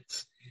any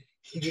minutes.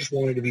 He just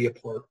wanted to be a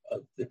part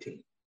of the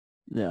team.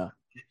 Yeah,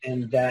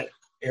 and that.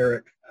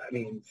 Eric, I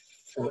mean,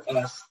 for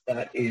us,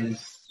 that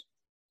is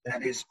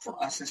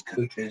for us as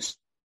coaches.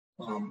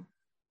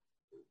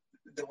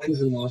 The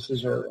wins and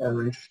losses are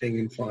interesting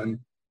and fun,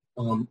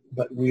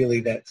 but really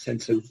that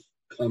sense of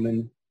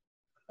common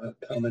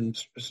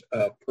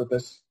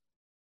purpose,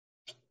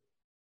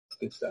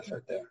 good stuff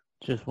right there.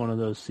 Just one of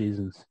those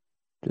seasons.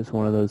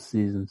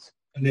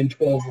 And then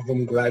 12 of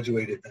them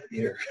graduated that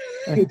year,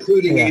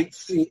 including eight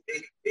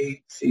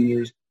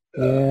seniors.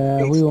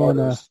 We want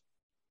to.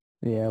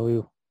 Yeah,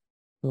 we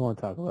won't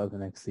talk about the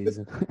next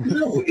season.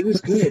 No, it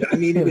was good. I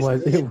mean, it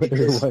was.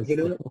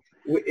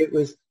 It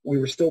was. We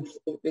were still.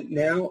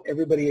 Now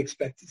everybody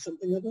expected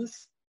something of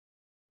us.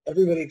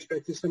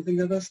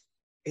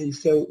 And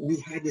so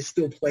we had to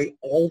still play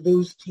all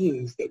those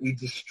teams that we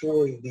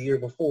destroyed the year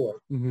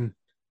before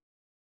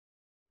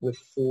with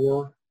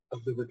 4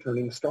 of the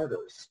returning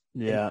starters.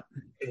 Yeah.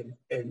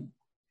 And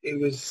it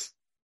was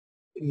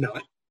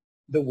not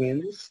the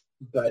wins,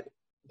 but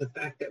the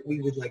fact that we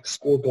would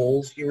score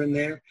goals here and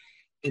there,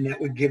 and that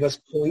would give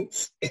us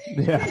points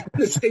in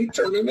the state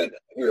tournament.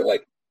 We were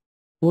like,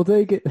 we'll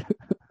take it.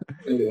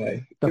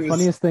 Anyway. The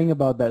funniest thing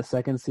about that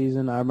second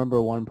season, I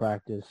remember one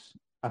practice.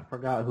 I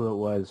forgot who it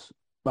was.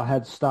 I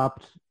had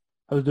stopped.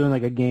 I was doing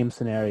a game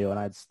scenario, and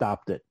I'd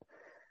stopped it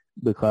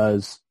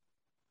because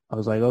I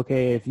was like,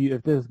 okay, if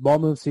this ball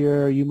moves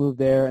here, you move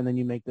there, and then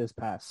you make this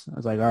pass. I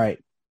was like, all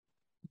right,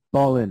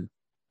 ball in.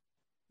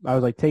 I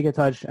was like, take a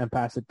touch and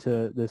pass it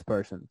to this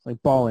person.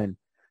 Ball in.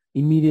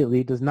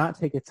 Immediately does not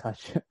take a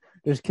touch.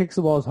 Just kicks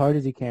the ball as hard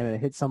as he can, and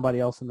it hits somebody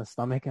else in the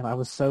stomach, and I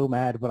was so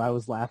mad, but I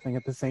was laughing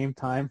at the same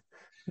time.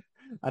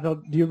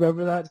 Do you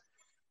remember that?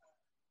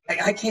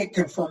 I can't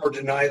confirm or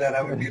deny that.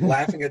 I would be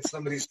laughing at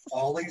somebody's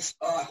follies.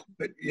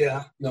 But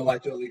yeah, no, I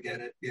totally get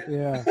it.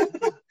 Yeah.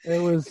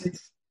 It was.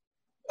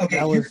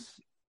 Okay.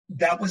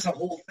 That was a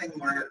whole thing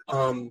where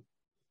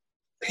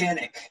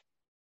panic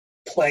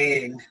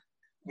playing.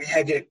 We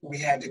had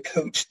to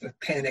coach the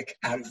panic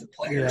out of the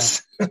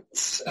players. Yeah.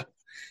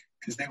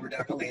 Because they were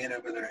definitely in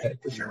over their head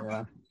for sure.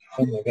 Yeah.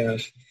 Oh my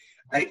gosh.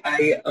 And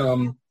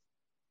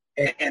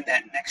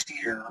that next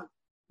year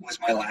was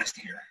my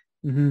last year.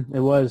 Mm-hmm.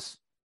 It was.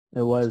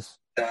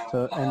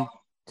 So,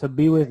 to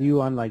be with you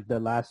on the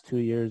last 2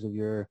 years of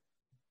that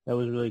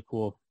was really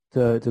cool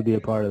to be a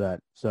part of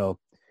that. So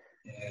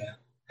yeah,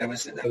 that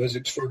was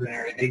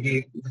extraordinary. They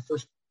gave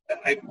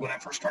when I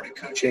first started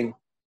coaching,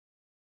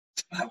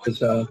 I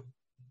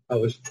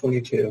was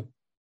 22,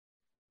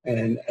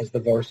 and as the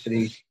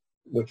varsity,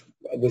 which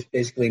was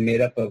basically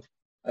made up of,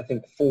 I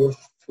think, 4th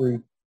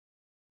through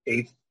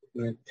 8th,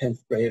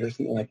 10th grade or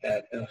something like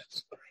that.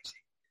 It's crazy.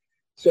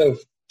 So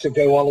to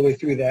go all the way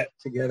through that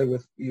together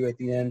with you at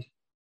the end,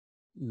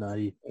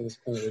 nutty. It was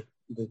kind of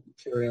the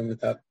cherry on the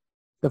top.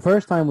 The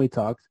first time we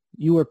talked,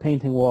 you were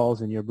painting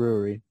walls in your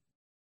brewery,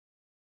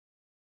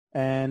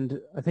 and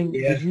I think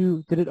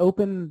did it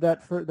open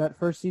that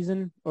first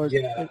season or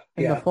in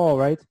the fall,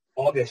 right?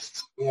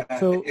 August. Yeah,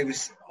 so it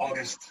was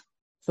August.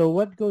 So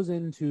what goes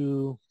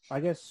into, I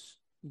guess,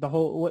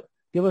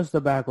 give us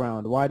the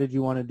background. Why did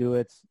you want to do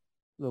it?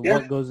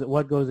 What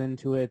goes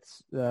into it?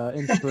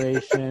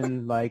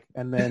 Inspiration,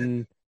 and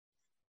then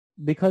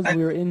because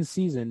we were in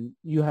season,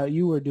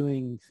 you were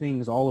doing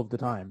things all of the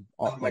time.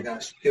 Oh my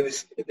gosh, it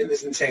was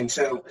insane.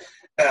 So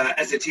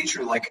as a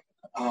teacher, Red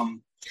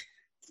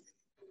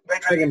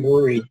Dragon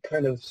Brewery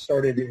kind of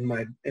started in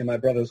my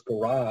brother's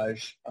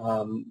garage.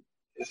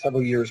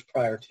 several years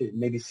prior to,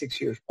 maybe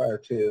 6 years prior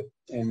to,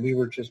 and we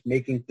were just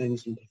making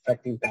things and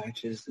perfecting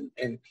batches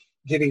and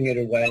giving it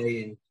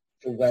away and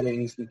for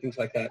weddings and things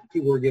like that.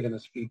 People were giving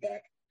us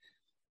feedback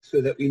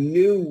so that we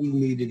knew we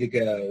needed to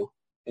go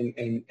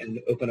and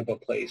open up a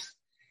place.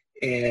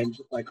 And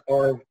like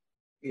our,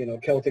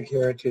 Celtic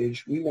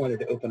heritage, we wanted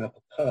to open up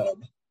a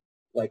pub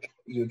like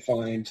you'd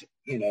find,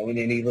 in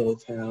any little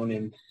town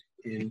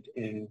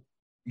in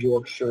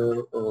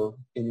Yorkshire or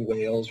in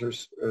Wales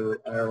or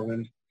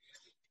Ireland.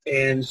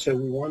 And so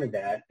we wanted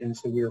that. And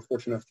so we were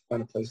fortunate enough to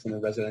find a place in a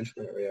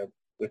residential area,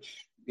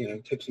 which,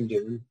 took some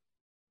doing.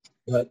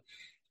 But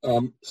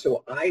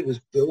so I was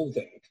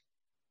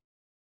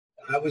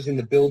in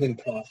the building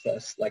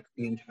process like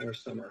the entire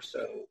summer.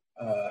 So,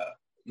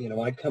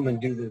 I'd come and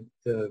do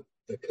the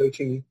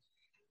coaching,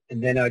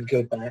 and then I'd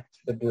go back to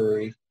the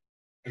brewery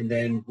and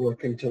then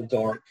work until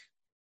dark.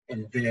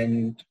 And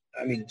then,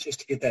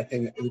 just to get that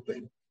thing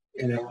open.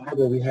 And I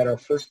remember we had our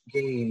first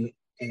game,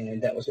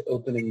 and that was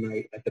opening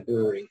night at the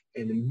brewery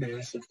in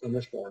massive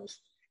thunderstorms.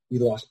 We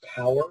lost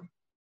power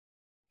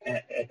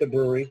at the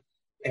brewery.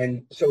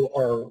 And so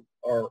our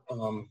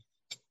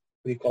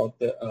what do you call it?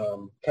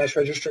 The cash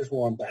registers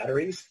were on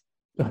batteries.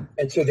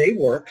 And so they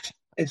worked.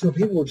 And so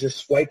people were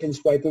just swiping.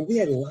 We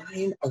had a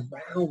line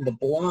around the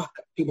block,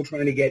 people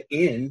trying to get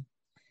in.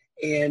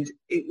 And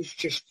it was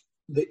just,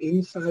 the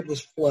inside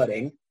was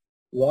flooding.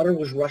 Water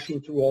was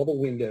rushing through all the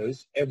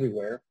windows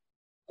everywhere.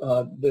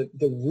 The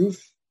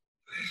roof,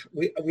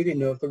 we didn't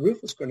know if the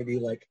roof was going to be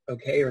like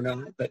okay or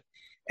not. But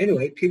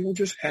anyway, people were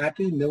just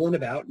happy, milling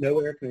about, no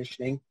air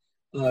conditioning,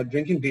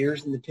 drinking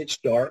beers in the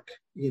pitch dark.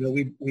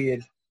 We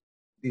had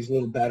these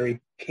little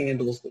battery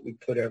candles that we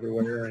put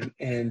everywhere.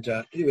 And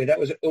anyway, that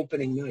was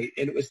opening night.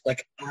 And it was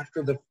like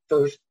after the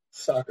first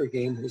soccer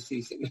game of the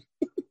season.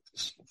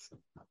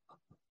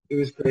 It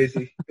was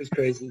crazy.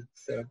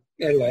 So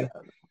anyway.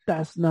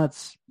 That's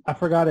nuts. I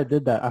forgot it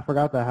did that. I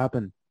forgot that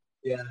happened.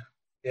 Yeah.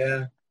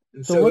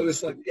 And so it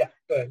was like, yeah,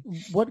 go ahead.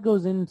 What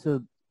goes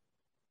into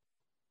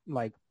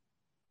like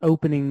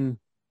opening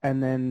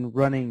and then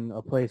running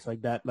a place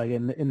like that, like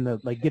in the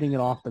like getting it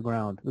off the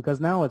ground? Because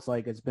now it's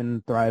like it's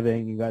been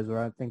thriving. You guys were,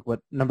 I think,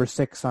 number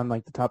 6 on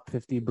like the top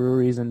 50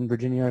 breweries in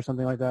Virginia or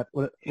something like that.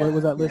 What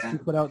was that list you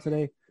put out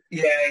today?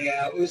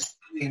 Yeah. It was,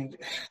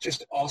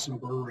 just awesome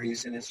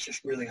breweries, and it's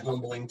just really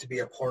humbling to be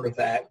a part of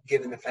that,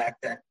 given the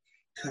fact that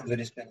COVID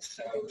has been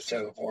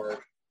so hard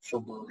for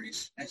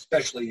breweries,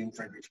 especially in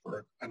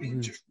Fredericksburg.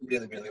 Just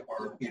really, really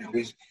hard.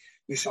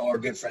 We saw our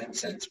good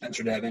friends at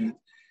Spencer Devin,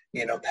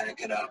 pack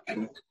it up.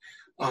 And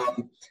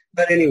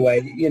but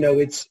anyway,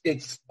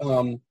 it's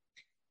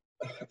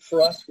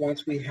for us,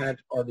 once we had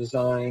our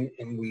design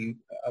and we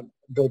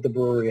built the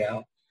brewery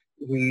out,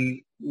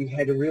 we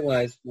had to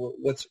realize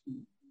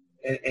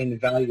and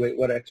evaluate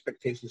what our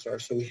expectations are.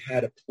 So we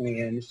had a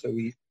plan. So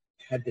we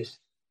had this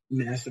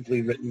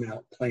massively written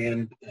out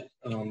plan.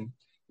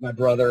 My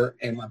brother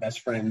and my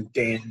best friend,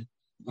 Dan,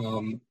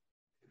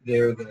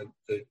 they're the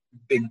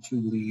big 2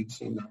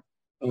 leads in the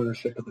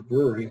ownership of the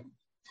brewery.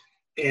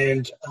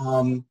 And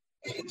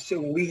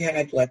so we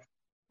had like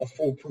a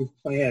foolproof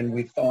plan.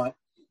 We thought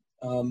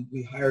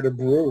we hired a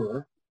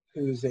brewer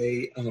who's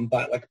a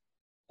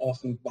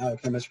awesome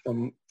biochemist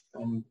from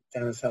down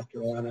in South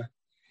Carolina.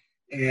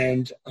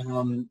 And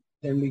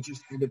then we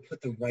just had to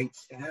put the right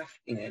staff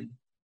in.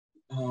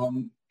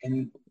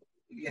 And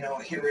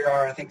here we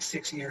are, I think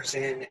 6 years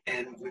in,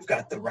 and we've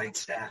got the right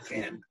staff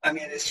in.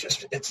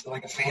 It's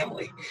like a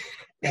family.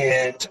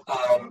 And,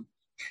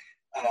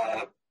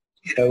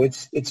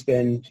 it's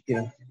been,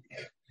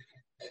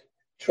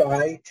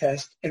 try,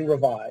 test, and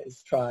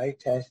revise.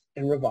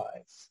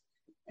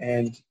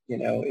 And,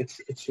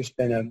 it's just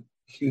been a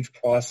huge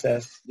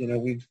process.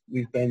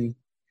 We've been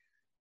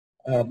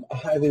a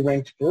highly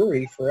ranked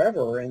brewery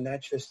forever, and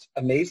that's just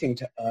amazing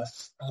to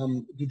us.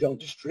 We don't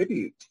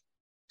distribute.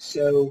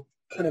 So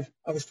I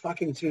was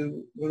talking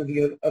to one of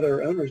the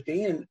other owners,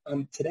 Dan,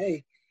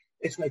 today.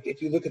 It's like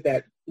if you look at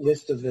that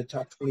list of the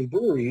top 20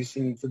 breweries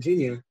in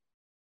Virginia,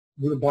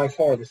 we're by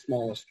far the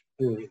smallest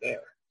brewery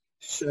there.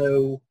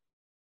 So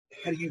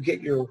how do you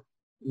get your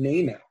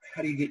name out?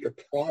 How do you get your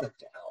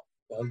product out?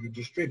 Well, you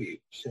distribute.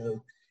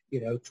 So,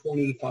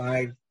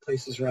 25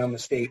 places around the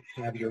state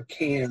have your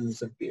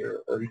cans of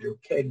beer or your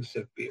kegs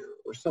of beer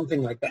or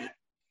something like that.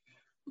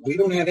 We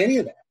don't have any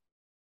of that.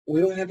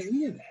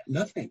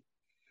 Nothing.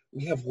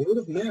 We have word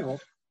of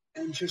mouth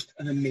and just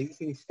an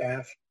amazing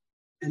staff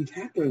and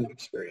taproom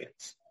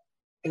experience.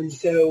 And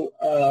so,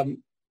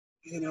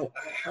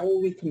 how are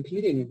we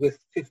competing with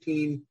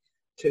 15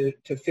 to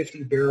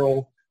 50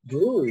 barrel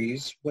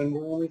breweries when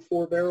we're only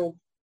 4 barrel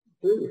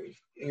breweries?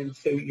 And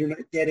so you're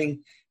not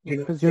getting,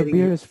 because your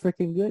beer is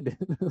freaking good.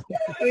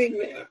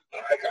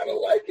 I kind of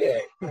like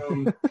it.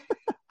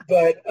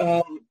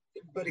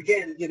 But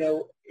again,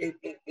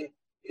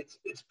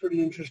 it's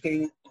pretty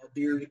interesting. Our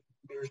beers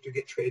do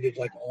get traded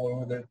like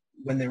all over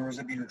when there was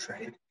a beer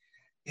trade,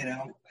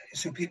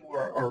 so people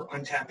are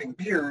untapping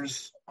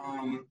beers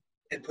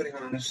and putting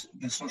on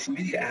the social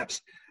media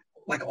apps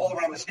like all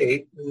around the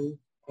state,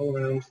 all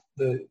around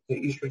the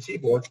Eastern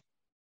Seaboard.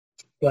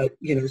 But,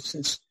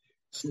 since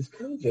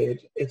COVID,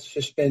 it's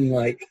just been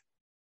like,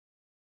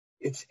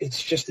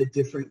 it's just a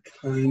different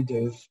kind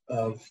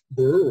of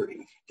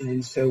brewery.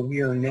 And so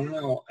we are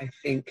now, I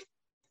think,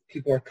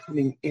 people are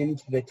coming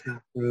into the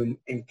tap room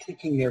and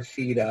kicking their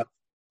feet up.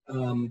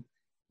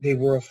 They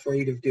were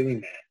afraid of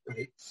doing that,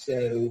 right?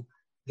 So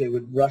they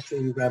would rush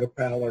in, grab a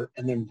growler,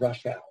 and then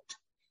rush out.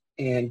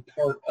 And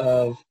part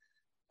of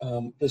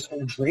this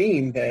whole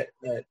dream that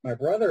my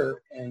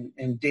brother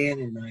and Dan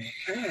and I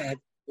had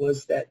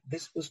was that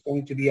this was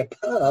going to be a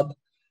pub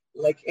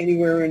like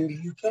anywhere in the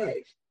UK,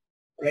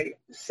 right?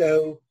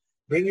 So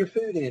bring your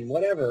food in,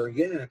 whatever.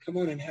 Yeah, come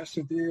on and have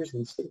some beers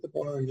and sit at the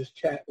bar and just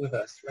chat with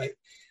us, right?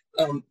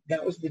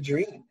 That was the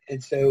dream.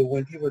 And so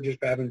when people are just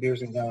grabbing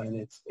beers and going,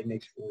 it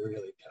makes it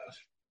really tough.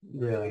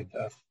 Really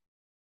tough.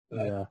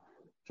 Yeah.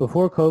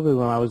 Before COVID,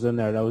 when I was in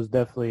there, that was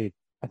definitely,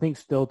 I think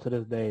still to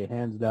this day,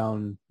 hands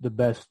down, the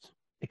best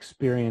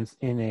experience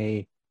in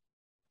a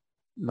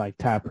like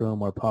tap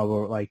room or pub,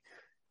 or like,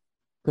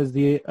 because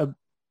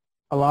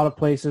a lot of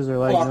places are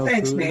like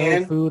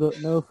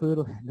no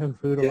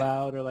food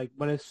allowed, or like,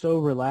 but it's so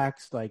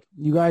relaxed. Like,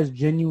 you guys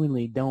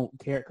genuinely don't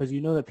care because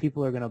you know that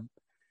people are gonna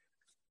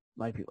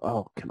like,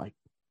 can I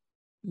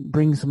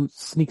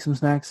sneak some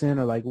snacks in,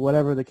 or like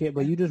whatever the case,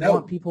 but you just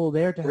want people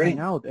there to hang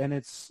out, and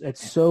it's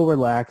so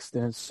relaxed,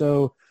 and it's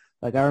so,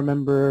 like, I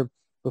remember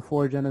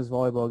before Jenna's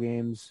volleyball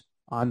games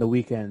on the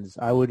weekends,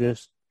 I would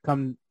just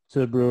come to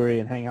the brewery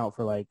and hang out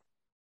for like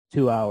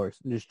 2 hours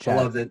and just chat.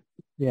 I love it.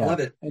 Yeah. I love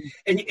it. And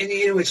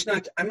it's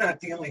not, I'm not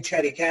the only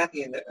chatty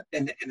Cathy in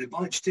the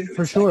bunch too.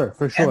 For sure.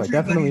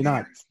 Definitely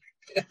not.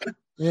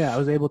 Yeah, I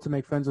was able to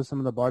make friends with some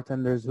of the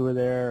bartenders who were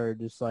there, or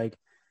just like,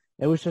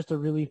 it was just a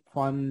really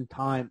fun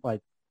time.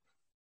 Like,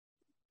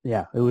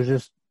 yeah, it was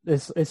just,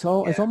 it's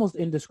almost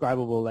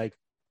indescribable. Like,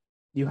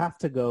 you have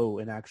to go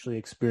and actually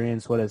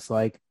experience what it's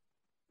like.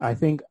 I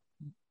think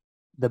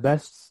the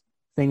best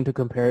thing to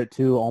compare it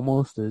to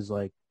almost is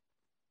like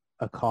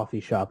a coffee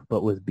shop,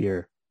 but with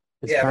beer.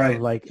 It's kind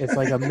of like, it's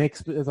like a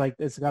mix. It's like,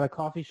 it's got a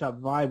coffee shop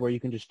vibe where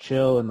you can just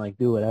chill and like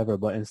do whatever,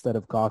 but instead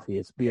of coffee,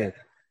 it's beer. Yeah.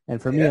 And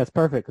for me, that's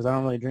perfect because I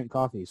don't really drink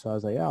coffee. So I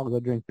was like, yeah, I'll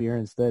go drink beer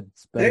instead.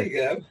 It's better.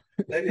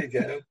 There you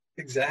go.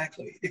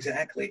 Exactly.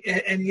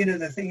 And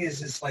the thing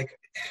is, it's like,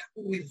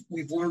 we've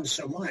learned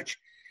so much.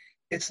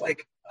 It's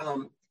like,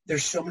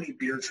 there's so many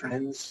beer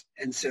trends.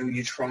 And so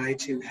you try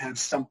to have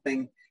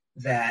something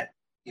that,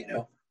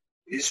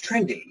 is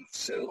trendy.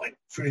 So like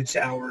fruited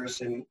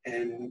sours and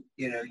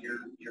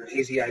your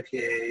hazy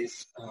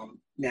IPAs,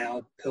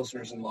 now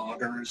pilsners and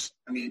lagers.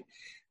 I mean,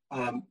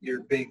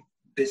 your big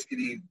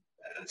biscuity,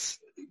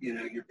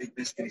 your big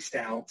biscuity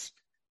stouts.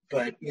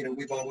 But,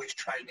 we've always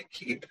tried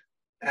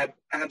to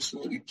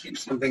absolutely keep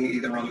something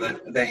either on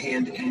the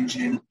hand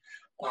engine.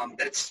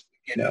 That's,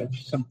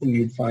 something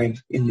you'd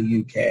find in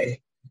the UK.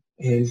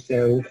 And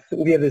so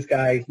we have this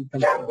guy who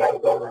comes from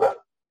Vancouver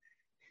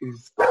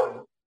who's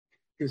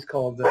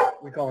called,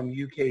 we call him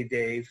UK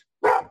Dave.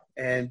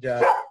 And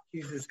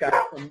he's this guy by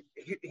the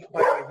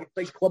way, he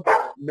played club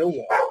ball in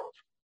Millwall.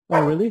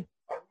 Oh, really?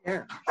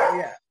 Yeah.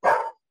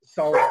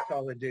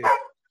 Solid dude.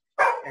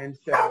 And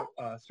so,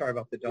 sorry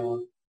about the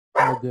dog.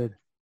 Oh, good.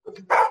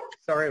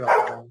 Sorry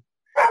about the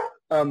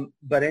dog.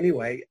 But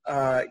anyway,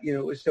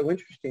 it was so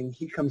interesting.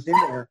 He comes in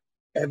there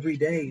every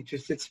day,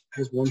 just sits,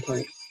 has one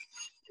pint.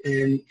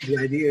 And the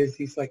idea is,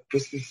 he's like,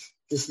 this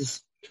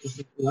is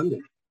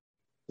London.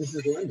 This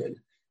is London.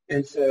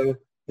 And so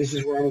this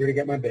is where I'm going to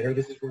get my bitter.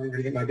 This is where I'm going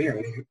to get my beer.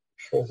 And he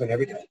rolls in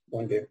every day,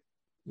 one beer.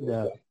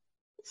 Yeah.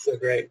 It's so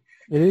great.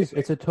 It is.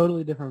 It's a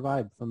totally different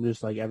vibe from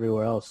just like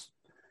everywhere else.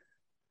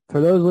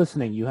 For those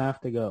listening, you have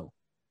to go.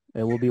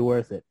 It will be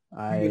worth it.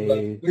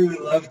 We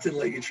would love to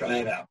let you try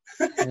it out.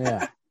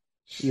 Yeah.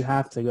 You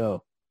have to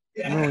go.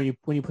 Yeah. I remember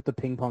when you put the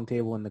ping pong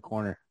table in the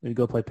corner. We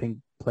go play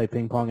ping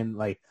pong and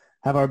like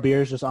have our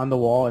beers just on the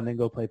wall and then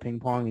go play ping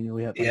pong, and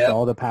we have like,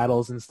 all the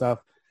paddles and stuff.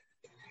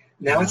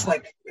 Now it's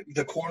like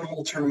the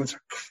cornhole tournaments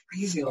are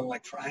crazy on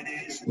like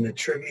Fridays, and the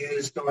trivia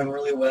is going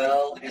really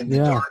well, and the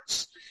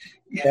darts.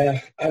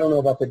 Yeah, I don't know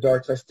about the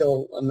darts.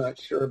 I'm not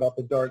sure about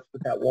the darts,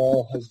 but that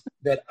wall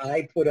that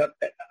I put up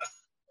that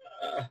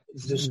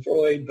is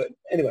destroyed. But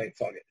anyway,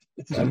 it's all good.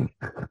 It's all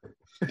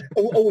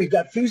good. We've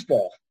got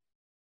foosball.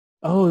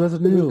 Oh, that's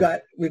new.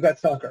 We've got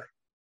soccer.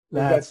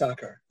 We've got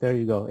soccer. There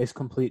you go. It's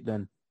complete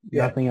then.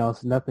 Yeah.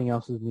 Nothing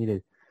else is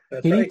needed.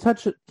 That's Can right.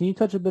 you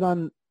touch a bit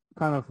on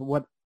kind of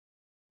what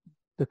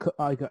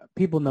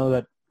people know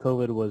that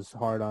COVID was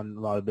hard on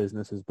a lot of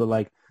businesses, but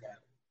like,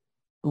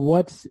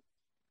 what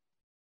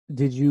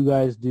did you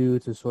guys do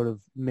to sort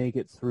of make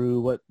it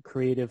through? What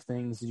creative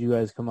things did you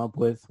guys come up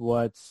with?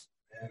 How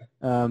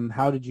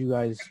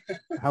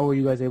were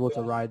you guys able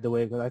to ride the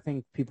wave? Because I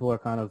think people are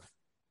kind of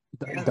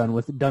done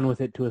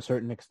with it to a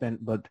certain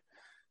extent, but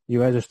you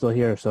guys are still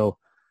here, so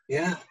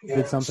you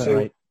did something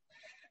right.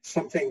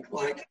 Something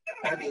like,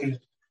 I mean,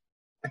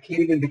 I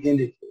can't even begin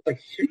to, like,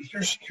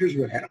 here's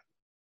what happened.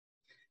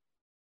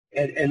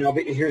 And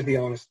here's the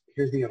honest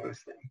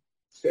thing.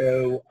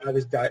 So I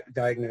was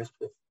diagnosed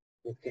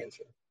with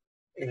cancer.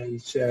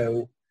 And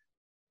so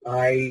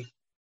I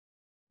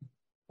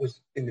was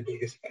in the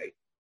biggest fight.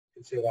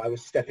 And so I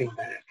was stepping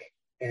back,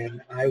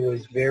 and I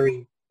was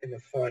very in the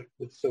front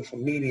with social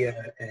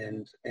media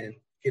and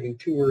giving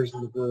tours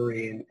in the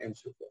brewery and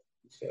so forth.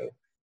 So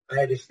I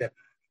had to step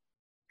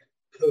back.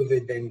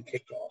 COVID then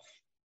kicked off,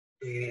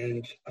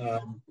 and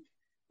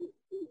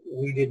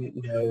we didn't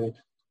know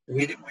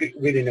we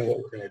didn't know what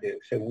we were going to do.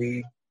 So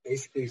we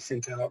basically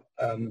sent out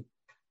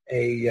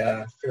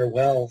a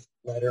farewell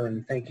letter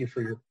and thank you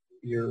for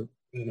your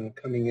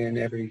coming in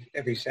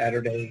every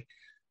Saturday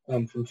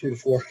from 2 to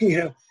 4.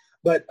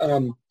 But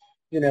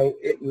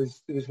it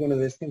was one of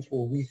those things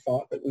where we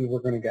thought that we were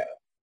going to go,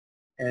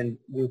 and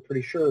we were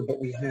pretty sure, but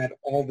we had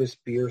all this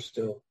beer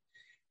still,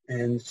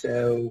 and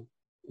so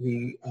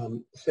we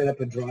set up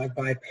a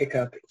drive-by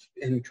pickup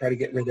and try to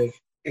get rid of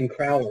in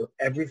Crowler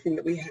everything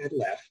that we had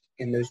left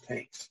in those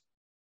tanks.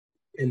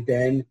 And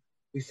then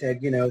we said,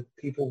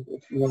 people,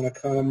 if you want to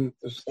come,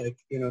 just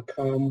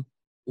come.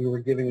 We were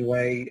giving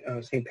away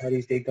St.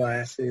 Patty's Day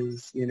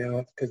glasses,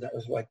 because that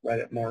was like right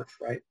at March,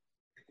 right?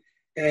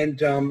 And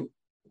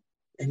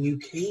you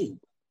came.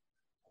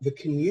 The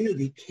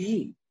community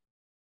came.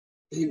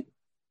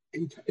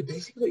 And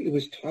basically it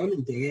was Tom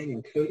and Dan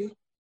and Cody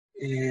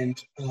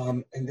and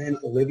then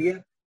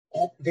Olivia.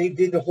 They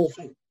did the whole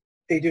thing.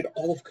 They did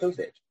all of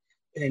COVID.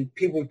 And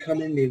people would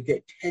come in, they would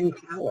get 10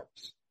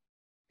 crowlers.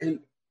 And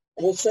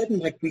all of a sudden,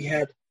 like, we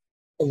had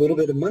a little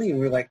bit of money, and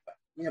we were like,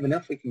 we have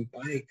enough, we can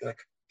buy, like,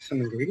 some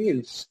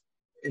ingredients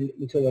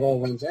until it all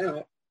runs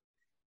out.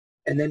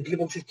 And then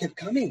people just kept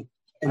coming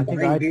and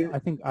buying beer. I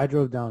think I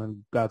drove down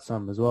and got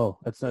some as well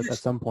at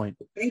some point.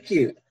 Thank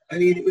you. I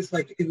mean, it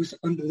was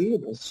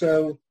unbelievable.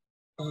 So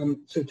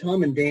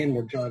Tom and Dan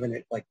were driving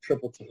it like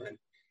triple time.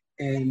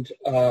 And,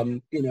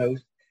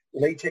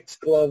 latex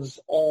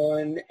gloves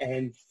on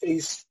and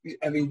face,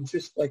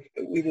 just like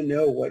we didn't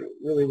know what it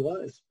really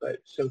was. But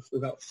so for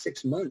about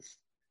 6 months,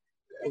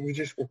 we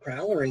just were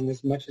crowlering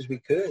as much as we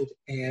could.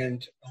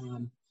 And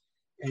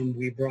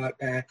we brought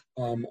back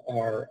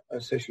our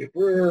associate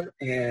brewer.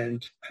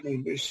 And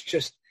it was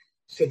just,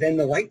 so then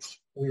the lights,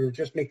 we were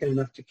just making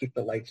enough to keep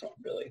the lights on,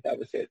 really. That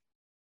was it.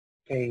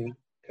 Paying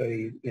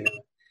Cody,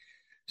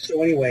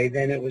 So anyway,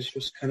 then it was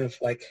just kind of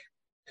like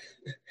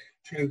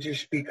trying to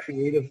just be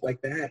creative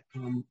like that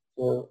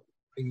for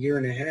a year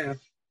and a half,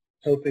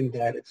 hoping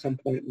that at some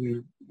point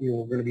we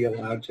were going to be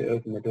allowed to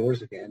open the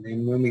doors again.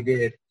 And when we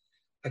did,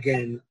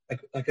 again,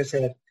 like I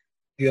said,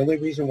 the only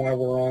reason why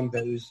we're on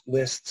those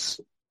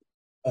lists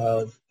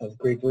of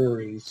great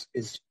breweries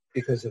is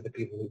because of the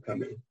people who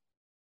come in.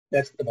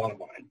 That's the bottom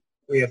line.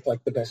 We have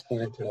like the best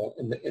clientele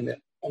on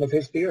the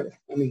face of the earth.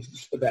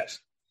 Just the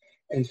best.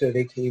 And so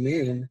they came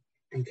in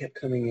and kept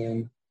coming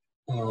in.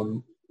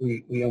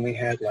 We only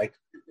had like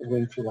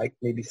room for like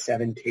maybe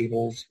 7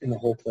 tables in the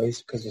whole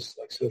place because it's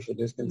like social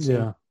distancing.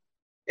 Yeah.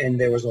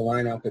 And there was a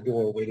line out the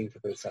door waiting for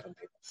those 7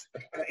 tables.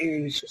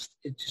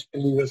 It just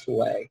blew us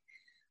away.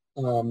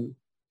 I'm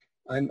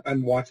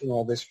watching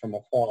all this from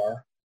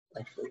afar,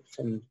 like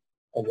from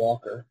a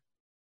walker.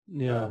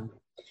 Yeah.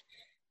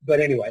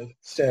 But anyway,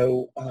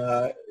 so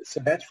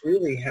that's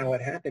really how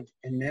it happened.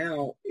 And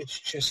now it's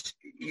just,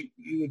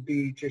 you would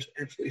be just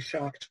absolutely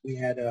shocked. We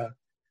had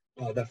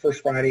the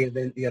first Friday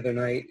event the other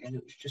night, and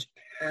it was just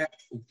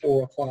packed from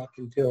 4 o'clock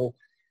until,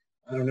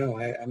 I don't know,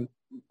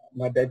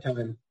 my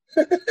bedtime,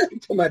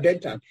 until my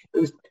bedtime. It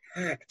was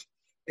packed.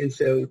 And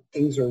so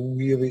things are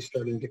really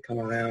starting to come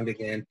around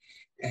again,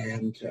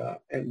 and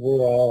we're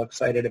all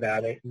excited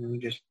about it, and we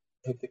just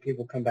hope that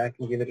people come back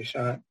and give it a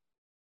shot.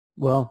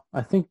 Well,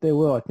 I think they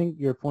will. I think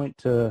your point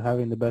to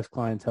having the best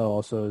clientele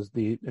also is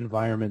the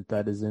environment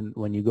that is in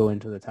when you go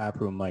into the tap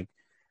room. Like,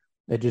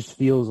 it just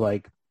feels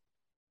like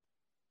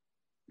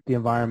the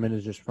environment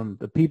is just from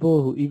the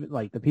people who even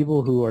like the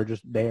people who are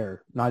just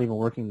there, not even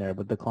working there,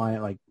 but the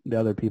client, like the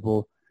other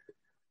people,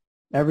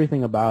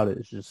 everything about it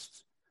is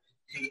just.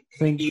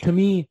 To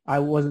me, I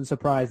wasn't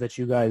surprised that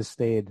you guys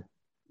stayed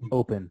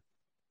open.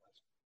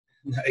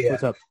 Yeah.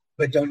 What's up?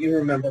 But don't you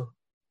remember?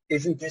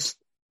 Isn't this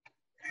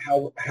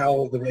how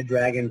the Red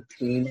Dragon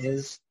team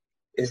is?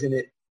 Isn't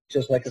it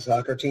just like a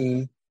soccer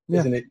team? Yeah.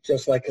 Isn't it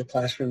just like a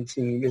classroom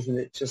team? Isn't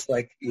it just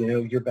like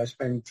your best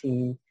friend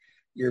team,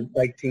 your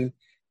bike team?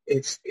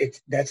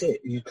 That's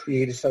it. You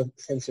create a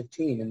sense of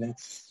team, and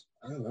that's,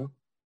 I don't know.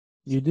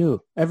 You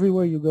do.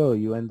 Everywhere you go,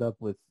 you end up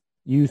with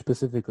you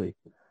specifically.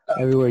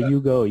 Everywhere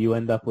you go, you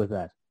end up with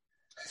that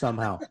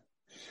somehow.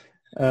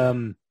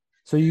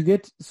 So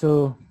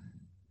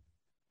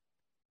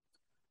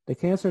the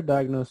cancer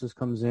diagnosis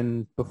comes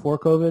in before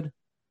COVID?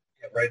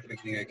 Yeah, right at the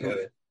beginning of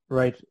COVID.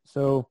 Right.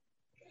 So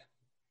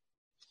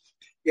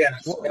yeah,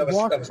 that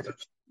was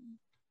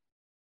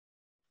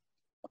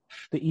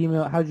the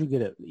email. How'd you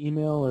get it?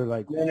 Email or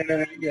like?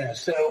 No. Yeah.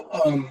 So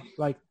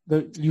like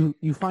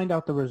you find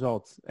out the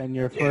results, and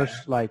you're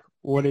first like,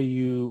 where are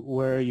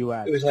you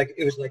at? It was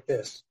like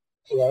this.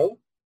 Hello?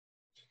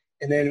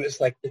 And then it was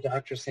like the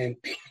doctor saying,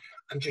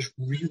 I'm just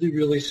really,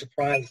 really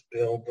surprised,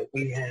 Bill, that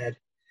we had,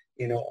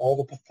 all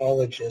the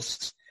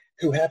pathologists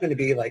who happened to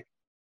be like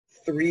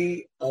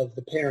 3 of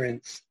the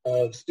parents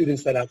of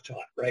students that I've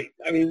taught, right?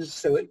 I mean,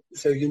 so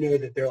you know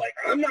that they're like,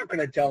 I'm not going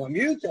to tell them,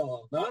 you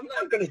tell them. I'm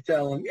not going to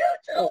tell them, you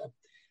tell them.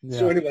 Yeah.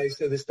 So anyway,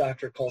 so this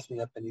doctor calls me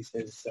up and he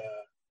says,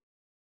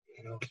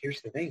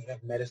 here's the thing, I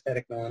have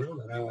metastatic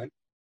melanoma. And I went,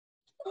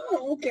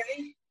 oh,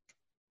 okay.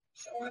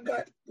 So I've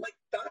got like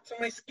dots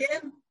on my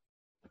skin.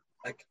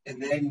 Like,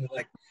 and then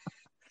like,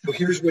 so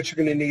here's what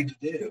you're going to need to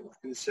do.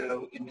 And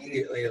so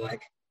immediately,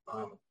 like,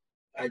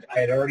 I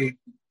had already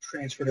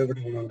transferred over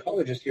to an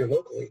oncologist here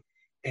locally,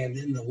 and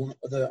then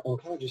the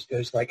oncologist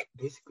goes like,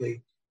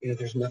 basically,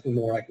 there's nothing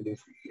more I can do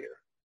for you here.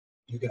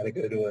 You got to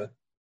go to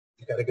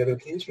a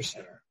cancer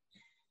center,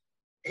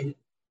 and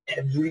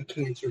every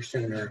cancer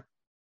center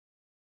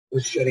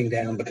was shutting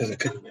down because of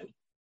COVID.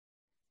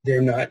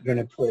 They're not going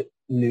to put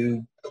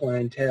new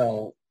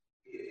clientele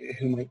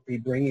who might be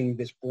bringing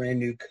this brand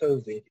new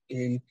COVID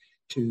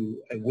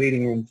into a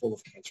waiting room full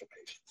of cancer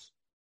patients.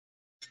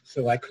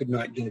 So I could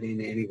not get in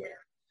anywhere.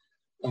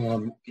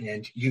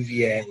 And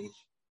UVA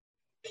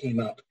came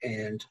up,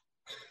 and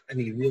I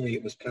mean, really,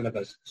 it was kind of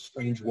a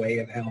strange way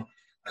of how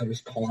I was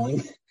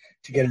calling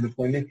to get an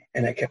appointment,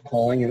 and I kept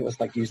calling, and it was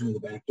like using the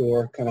back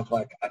door, kind of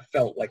like I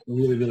felt like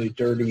really, really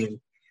dirty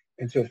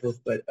and so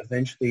forth. But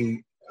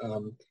eventually,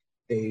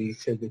 they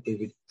said that they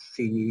would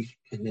see me,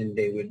 and then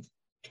they would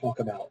talk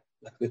about,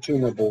 like the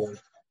tumor board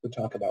would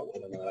talk about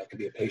whether or not I could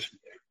be a patient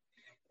there.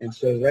 And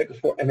so right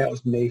before, and that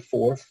was May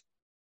 4th,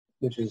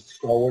 which is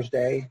Star Wars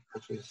Day,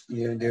 which is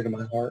near and dear to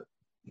my heart.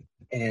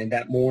 And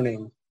that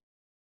morning,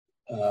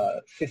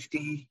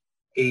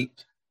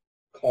 58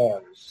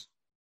 cars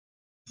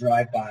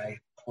drive-by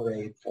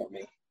parade for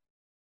me.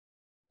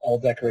 All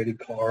decorated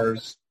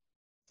cars,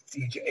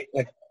 CJ,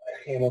 like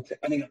Hamilton.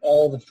 I mean,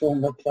 all the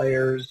former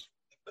players,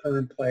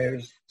 current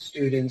players,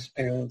 students,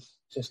 parents,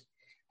 just,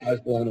 I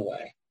was blown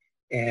away.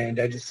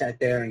 And I just sat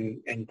there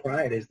and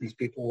cried as these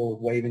people were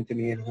waving to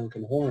me and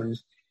honking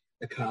horns.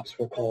 The cops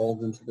were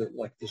called into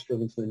the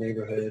disturbance in the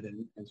neighborhood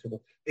and so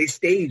forth. They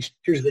staged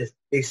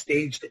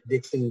at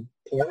Dixon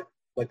Park,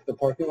 like the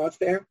parking lots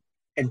there,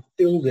 and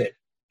filled it.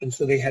 And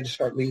so they had to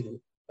start leaving.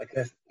 Like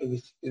that,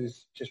 it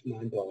was just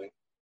mind blowing.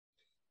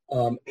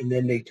 And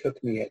then they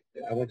took me.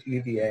 I went to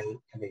UVA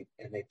and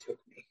they took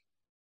me.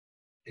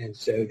 And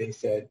so they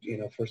said,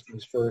 first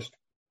things first,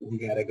 we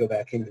got to go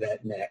back into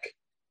that neck,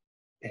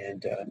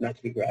 and not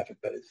to be graphic,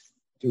 but it's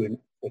doing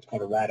what's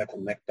called a radical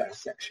neck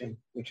dissection,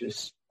 which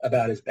is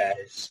about as bad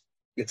as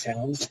it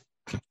sounds.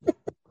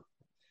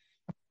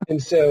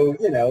 And so,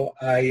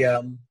 I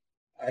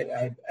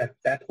at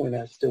that point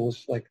I still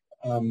was like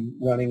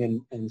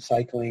running and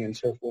cycling and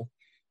so forth.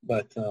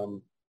 But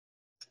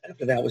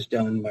after that was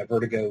done, my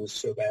vertigo was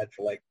so bad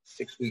for like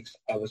 6 weeks.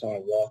 I was on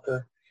a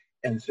walker,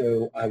 and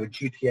so I would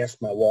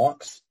GPS my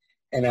walks,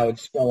 and I would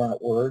spell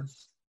out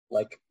words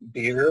like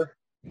beer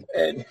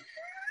and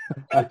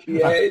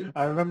IPA.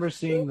 I remember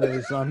seeing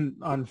those on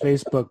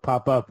Facebook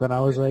pop up, and I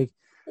was like,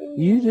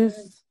 you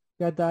just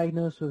got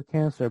diagnosed with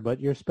cancer, but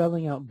you're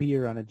spelling out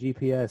beer on a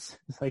GPS.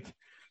 It's like,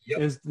 yep.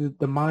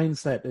 The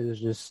mindset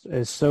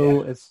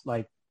it's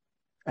like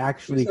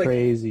actually like,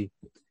 crazy.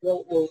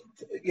 Well,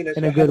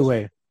 in a good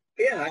way.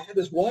 Yeah, I had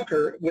this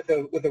walker with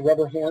a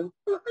rubber horn.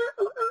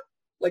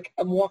 Like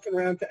I'm walking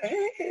around to,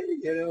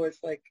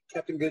 it's like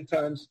Captain Good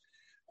Times.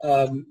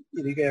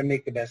 You got to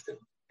make the best of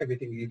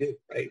everything you do,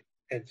 right?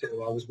 And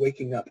so I was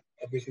waking up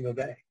every single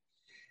day.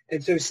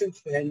 And so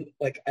since then,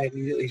 like I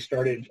immediately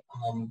started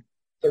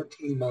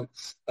 13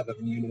 months of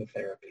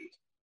immunotherapy,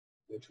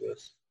 which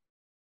was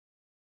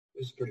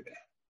pretty bad.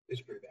 It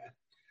was pretty bad.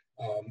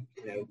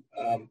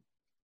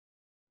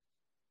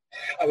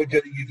 I would go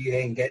to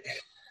UVA and get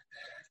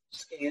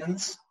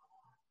scans,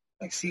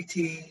 like CT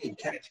and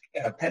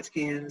PET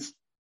scans,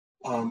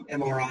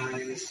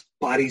 MRIs,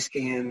 body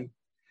scan,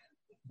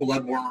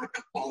 blood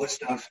work, all this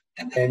stuff.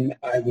 And then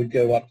I would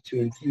go up to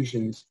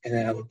infusions, and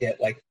then I would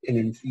get like an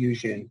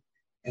infusion,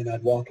 and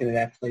I'd walk into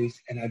that place,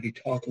 and I'd be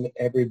talking to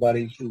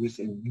everybody who was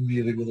in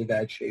really, really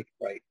bad shape,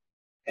 right?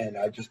 And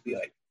I'd just be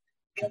like,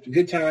 Captain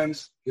Good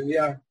Times, here we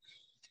are.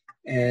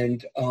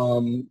 And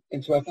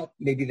so I thought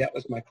maybe that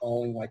was my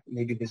calling, like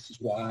maybe this is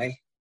why,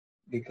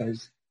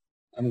 because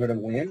I'm going to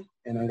win,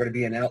 and I'm going to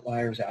be an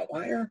outlier's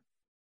outlier.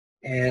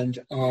 And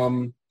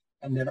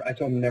I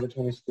told him never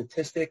told me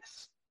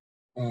statistics.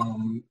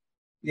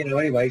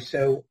 Anyway,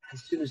 so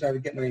as soon as I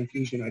would get my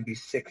infusion, I'd be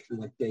sick for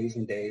like days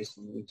and days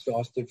and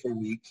exhausted for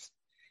weeks.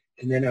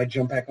 And then I'd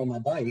jump back on my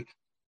bike,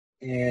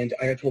 and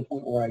I got to a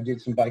point where I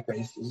did some bike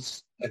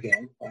races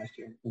again last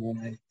year. And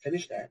then I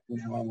finished that, and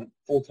now I went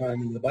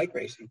full-time into the bike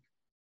racing.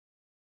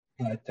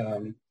 But,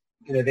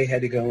 they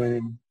had to go in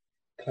and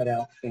cut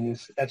out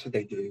things. That's what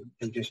they do.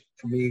 And just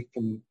for me,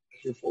 from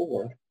here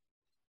forward,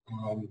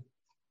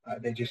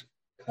 they just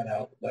cut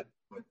out what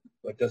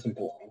doesn't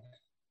belong.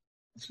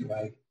 So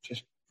I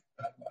just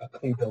a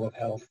clean bill of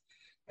health.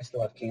 I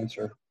still have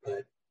cancer,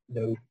 but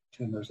no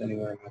tumors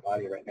anywhere in my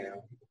body right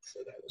now. So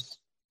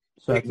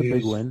that's a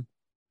big win.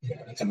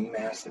 Yeah, it's a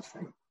massive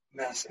thing.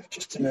 Massive.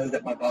 Just to know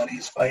that my body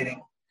is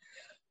fighting.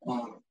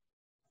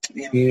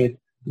 The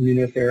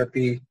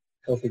immunotherapy,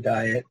 healthy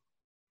diet,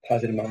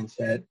 positive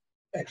mindset,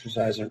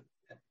 exercising,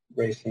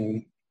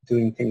 racing,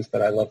 doing things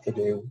that I love to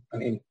do. I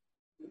mean,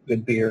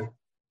 good beer.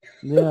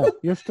 Yeah,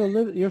 you're still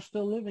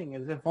living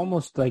as if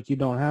almost like you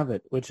don't have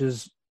it, which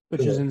is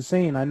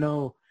insane. I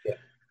know Yeah.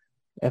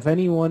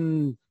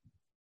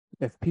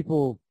 if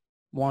people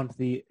want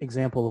the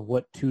example of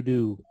what to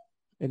do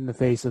in the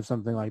face of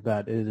something like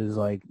that, it is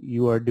like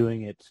you are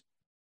doing it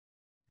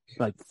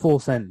like full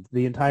send,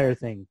 the entire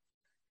thing.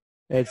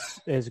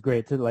 It's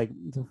great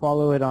to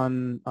follow it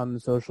on the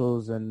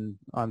socials and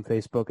on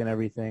Facebook and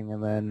everything,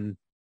 and then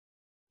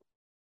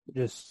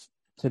just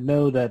to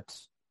know that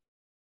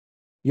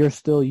you're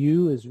still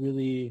you is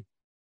really.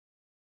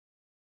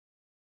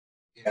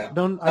 Yeah.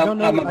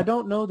 I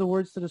don't know the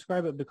words to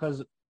describe it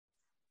because,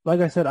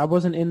 like I said, I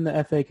wasn't in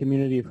the FA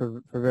community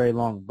for very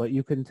long, but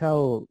you can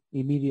tell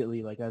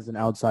immediately, like as an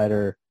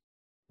outsider,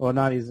 or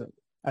not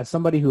as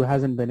somebody who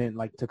hasn't been in,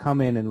 like to come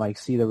in and like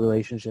see the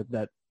relationship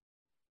that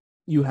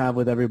you have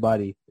with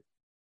everybody.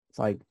 It's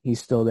like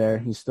he's still there,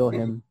 he's still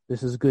him.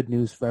 This is good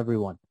news for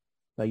everyone.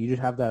 Like you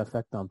just have that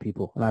effect on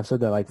people, and I've said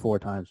that like 4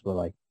 times, but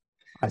like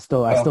I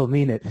still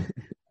mean it.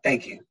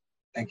 Thank you.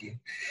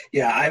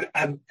 Yeah,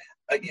 I'm.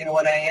 You know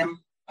what I am?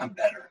 I'm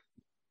better.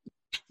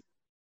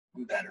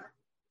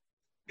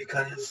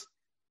 Because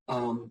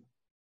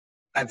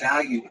I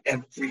value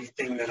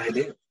everything that I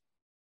do.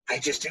 I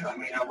just do. I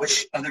mean, I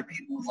wish other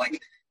people would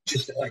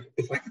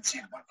if I could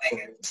say one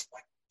thing, and it's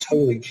like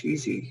totally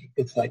cheesy.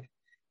 It's like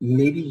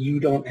maybe you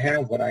don't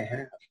have what I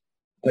have,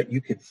 but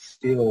you could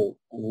still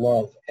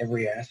love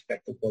every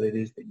aspect of what it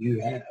is that you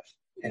have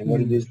and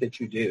what it is that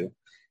you do.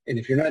 And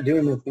if you're not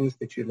doing the things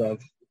that you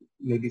love,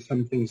 maybe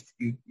some things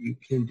you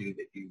can do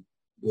that you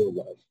will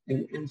love.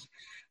 And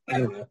I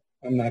don't know.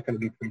 I'm not going to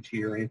be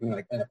preachy or anything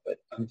like that, but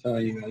I'm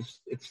telling you guys,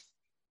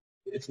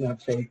 it's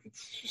not fake.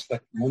 It's just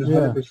like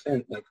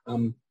 100%. Like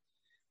I'm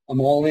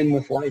all in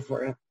with life.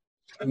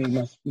 I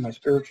mean, my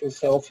spiritual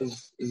self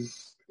is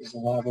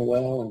alive and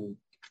well, and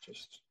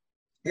just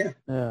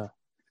yeah.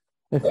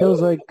 It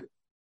feels like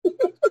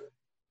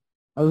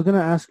I was going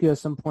to ask you at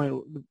some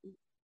point,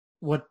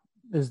 what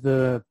is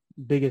the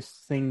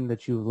biggest thing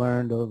that you've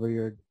learned over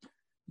your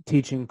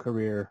teaching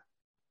career,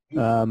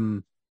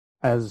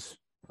 as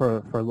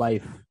for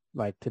life,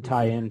 like to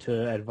tie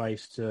into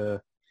advice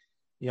to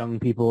young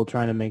people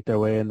trying to make their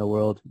way in the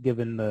world,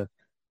 given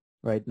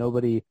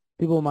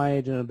people my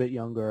age and a bit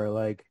younger are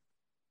like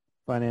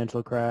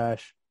financial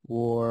crash,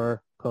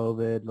 war,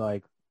 COVID,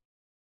 like.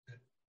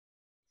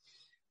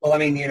 Well, I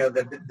mean,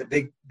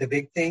 the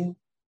big thing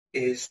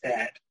is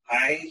that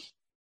I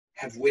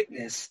have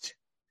witnessed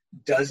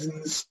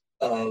dozens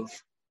of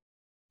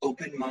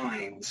open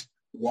minds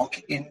walk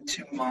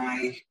into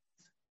my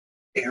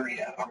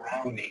area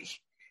around me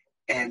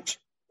and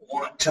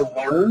want to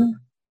learn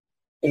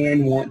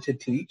and want to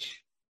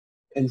teach.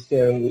 And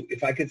so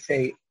if I could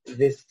say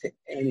this to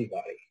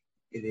anybody,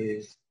 it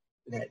is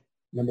that,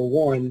 number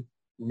one,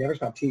 never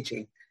stop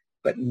teaching,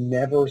 but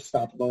never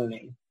stop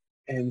learning.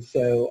 And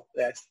so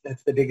that's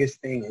the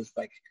biggest thing is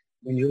like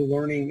when you're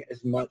learning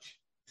as much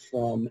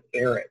from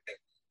Eric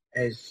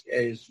as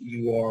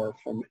you are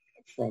from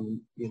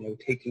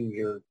taking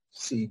your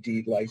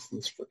CD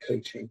license for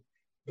coaching,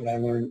 but I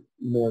learned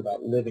more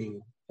about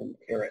living from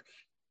Eric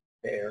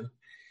there.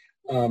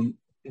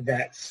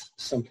 That's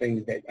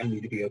something that I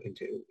need to be open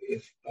to.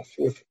 If a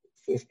fourth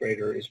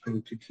grader is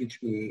going to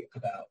teach me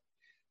about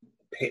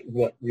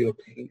what real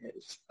pain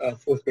is, a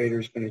fourth grader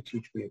is going to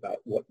teach me about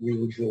what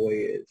real joy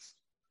is.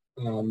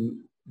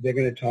 They're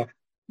going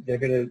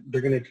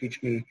to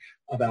teach me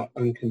about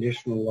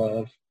unconditional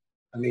love.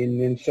 I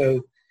mean, and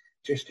so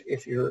just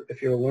if you're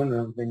a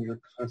learner, then you're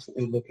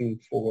constantly looking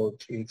for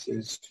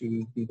chances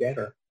to be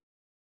better.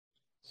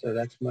 So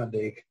that's my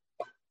big.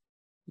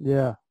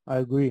 Yeah, I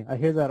agree. I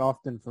hear that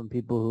often from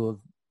people who have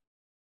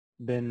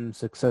been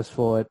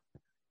successful at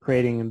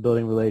creating and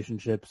building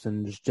relationships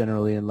and just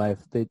generally in life.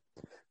 They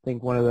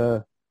think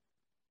another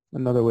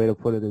way to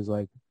put it is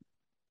like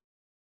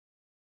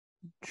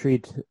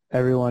treat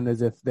everyone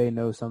as if they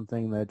know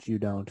something that you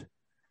don't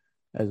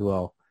as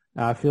well.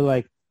 Now, I feel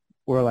like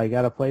we're like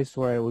at a place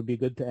where it would be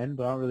good to end,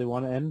 but I don't really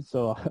want to end.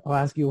 So I'll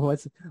ask you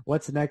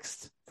what's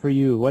next for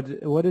you?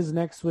 What is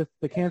next with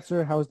the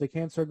cancer? How's the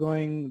cancer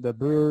going? The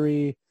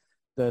brewery,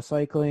 the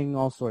cycling,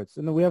 all sorts.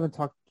 And we haven't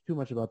talked too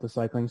much about the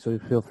cycling, so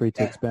feel free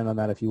to expand on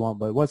that if you want.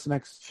 But what's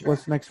next? Sure.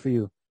 What's next for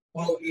you?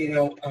 Well,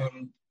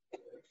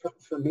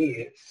 for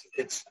me,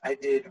 it's I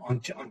did on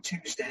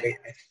Tuesday.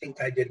 I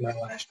think I did my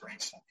last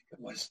race. I think it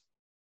was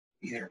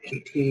either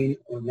 18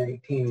 or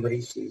 19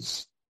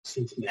 races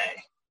since May.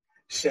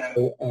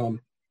 So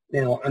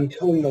now I'm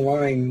towing the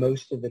line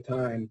most of the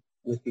time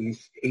with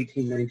these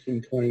 18,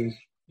 19,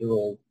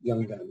 20-year-old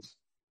young guns.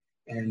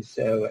 And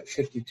so at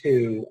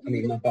 52, I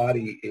mean, my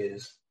body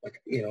is like,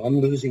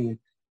 I'm losing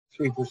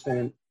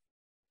 3%,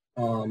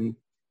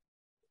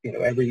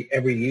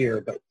 every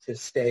year, but to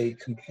stay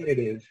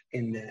competitive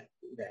in that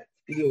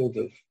field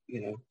of,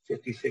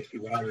 50, 60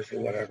 riders or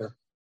whatever,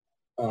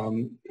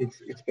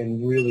 it's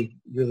been really,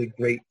 really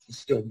great to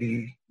still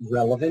be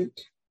relevant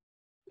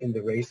in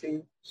the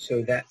racing.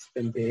 So that's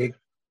been big.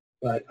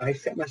 But I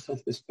set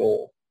myself this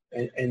goal,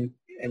 and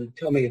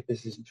tell me if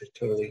this is just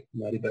totally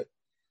nutty, but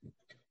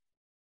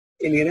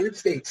in the United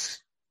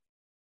States,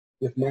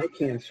 with my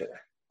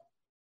cancer,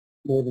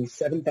 more than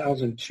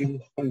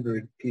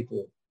 7,200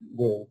 people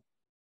will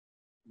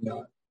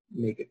not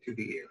make it through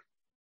the year.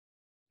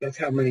 That's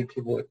how many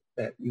people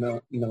that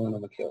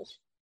melanoma kills,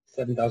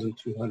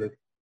 7,200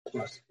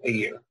 plus a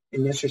year,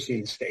 and that's just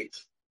in the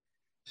States.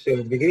 So at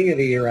the beginning of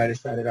the year, I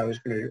decided I was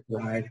going to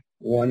ride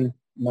 1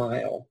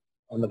 mile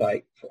on the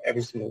bike for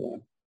every single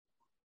one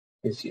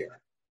this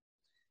year.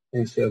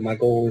 And so my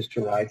goal was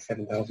to ride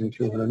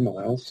 7,200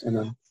 miles,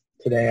 and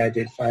today I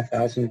did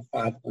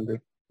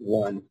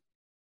 5,501.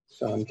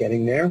 So I'm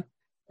getting there,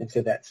 and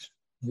so that's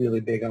really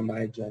big on my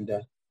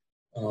agenda.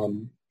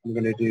 I'm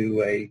going to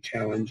do a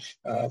challenge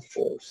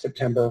for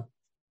September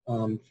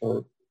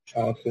for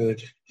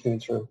childhood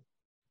cancer.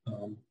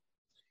 I'm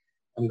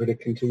going to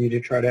continue to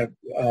try to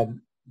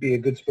be a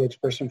good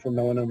spokesperson for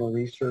melanoma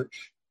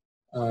research.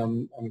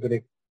 I'm going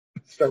to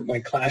start my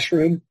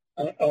classroom.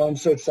 I'm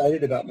so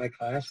excited about my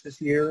class this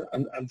year.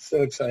 I'm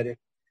so excited.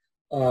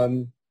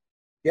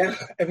 Yeah,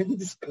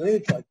 everything's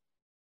good.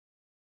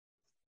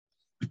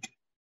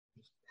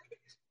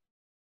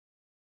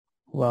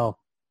 Well,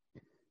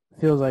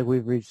 feels like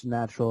we've reached a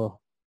natural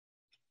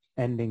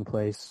ending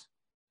place.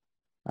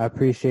 I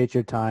appreciate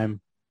your time.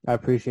 I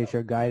appreciate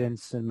your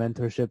guidance and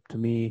mentorship to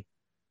me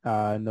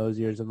in those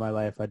years of my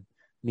life. I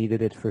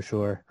needed it for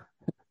sure.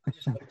 I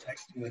just love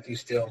texting with you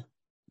still.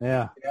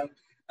 Yeah. You know?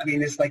 I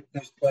mean, it's like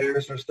those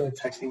players are still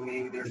texting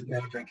me. There's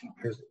now drinking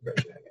beers.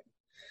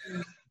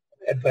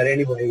 But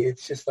anyway,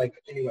 it's just like,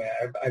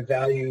 I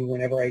value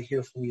whenever I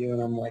hear from you,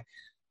 and I'm like,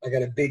 I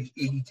got a big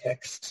E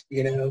text,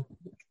 you know.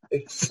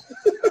 It's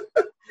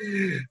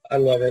I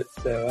love it.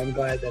 So I'm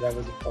glad that I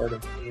was a part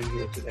of being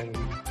here today.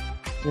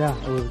 Yeah,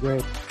 it was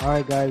great. All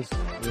right, guys.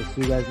 We'll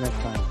see you guys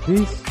next time.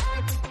 Peace.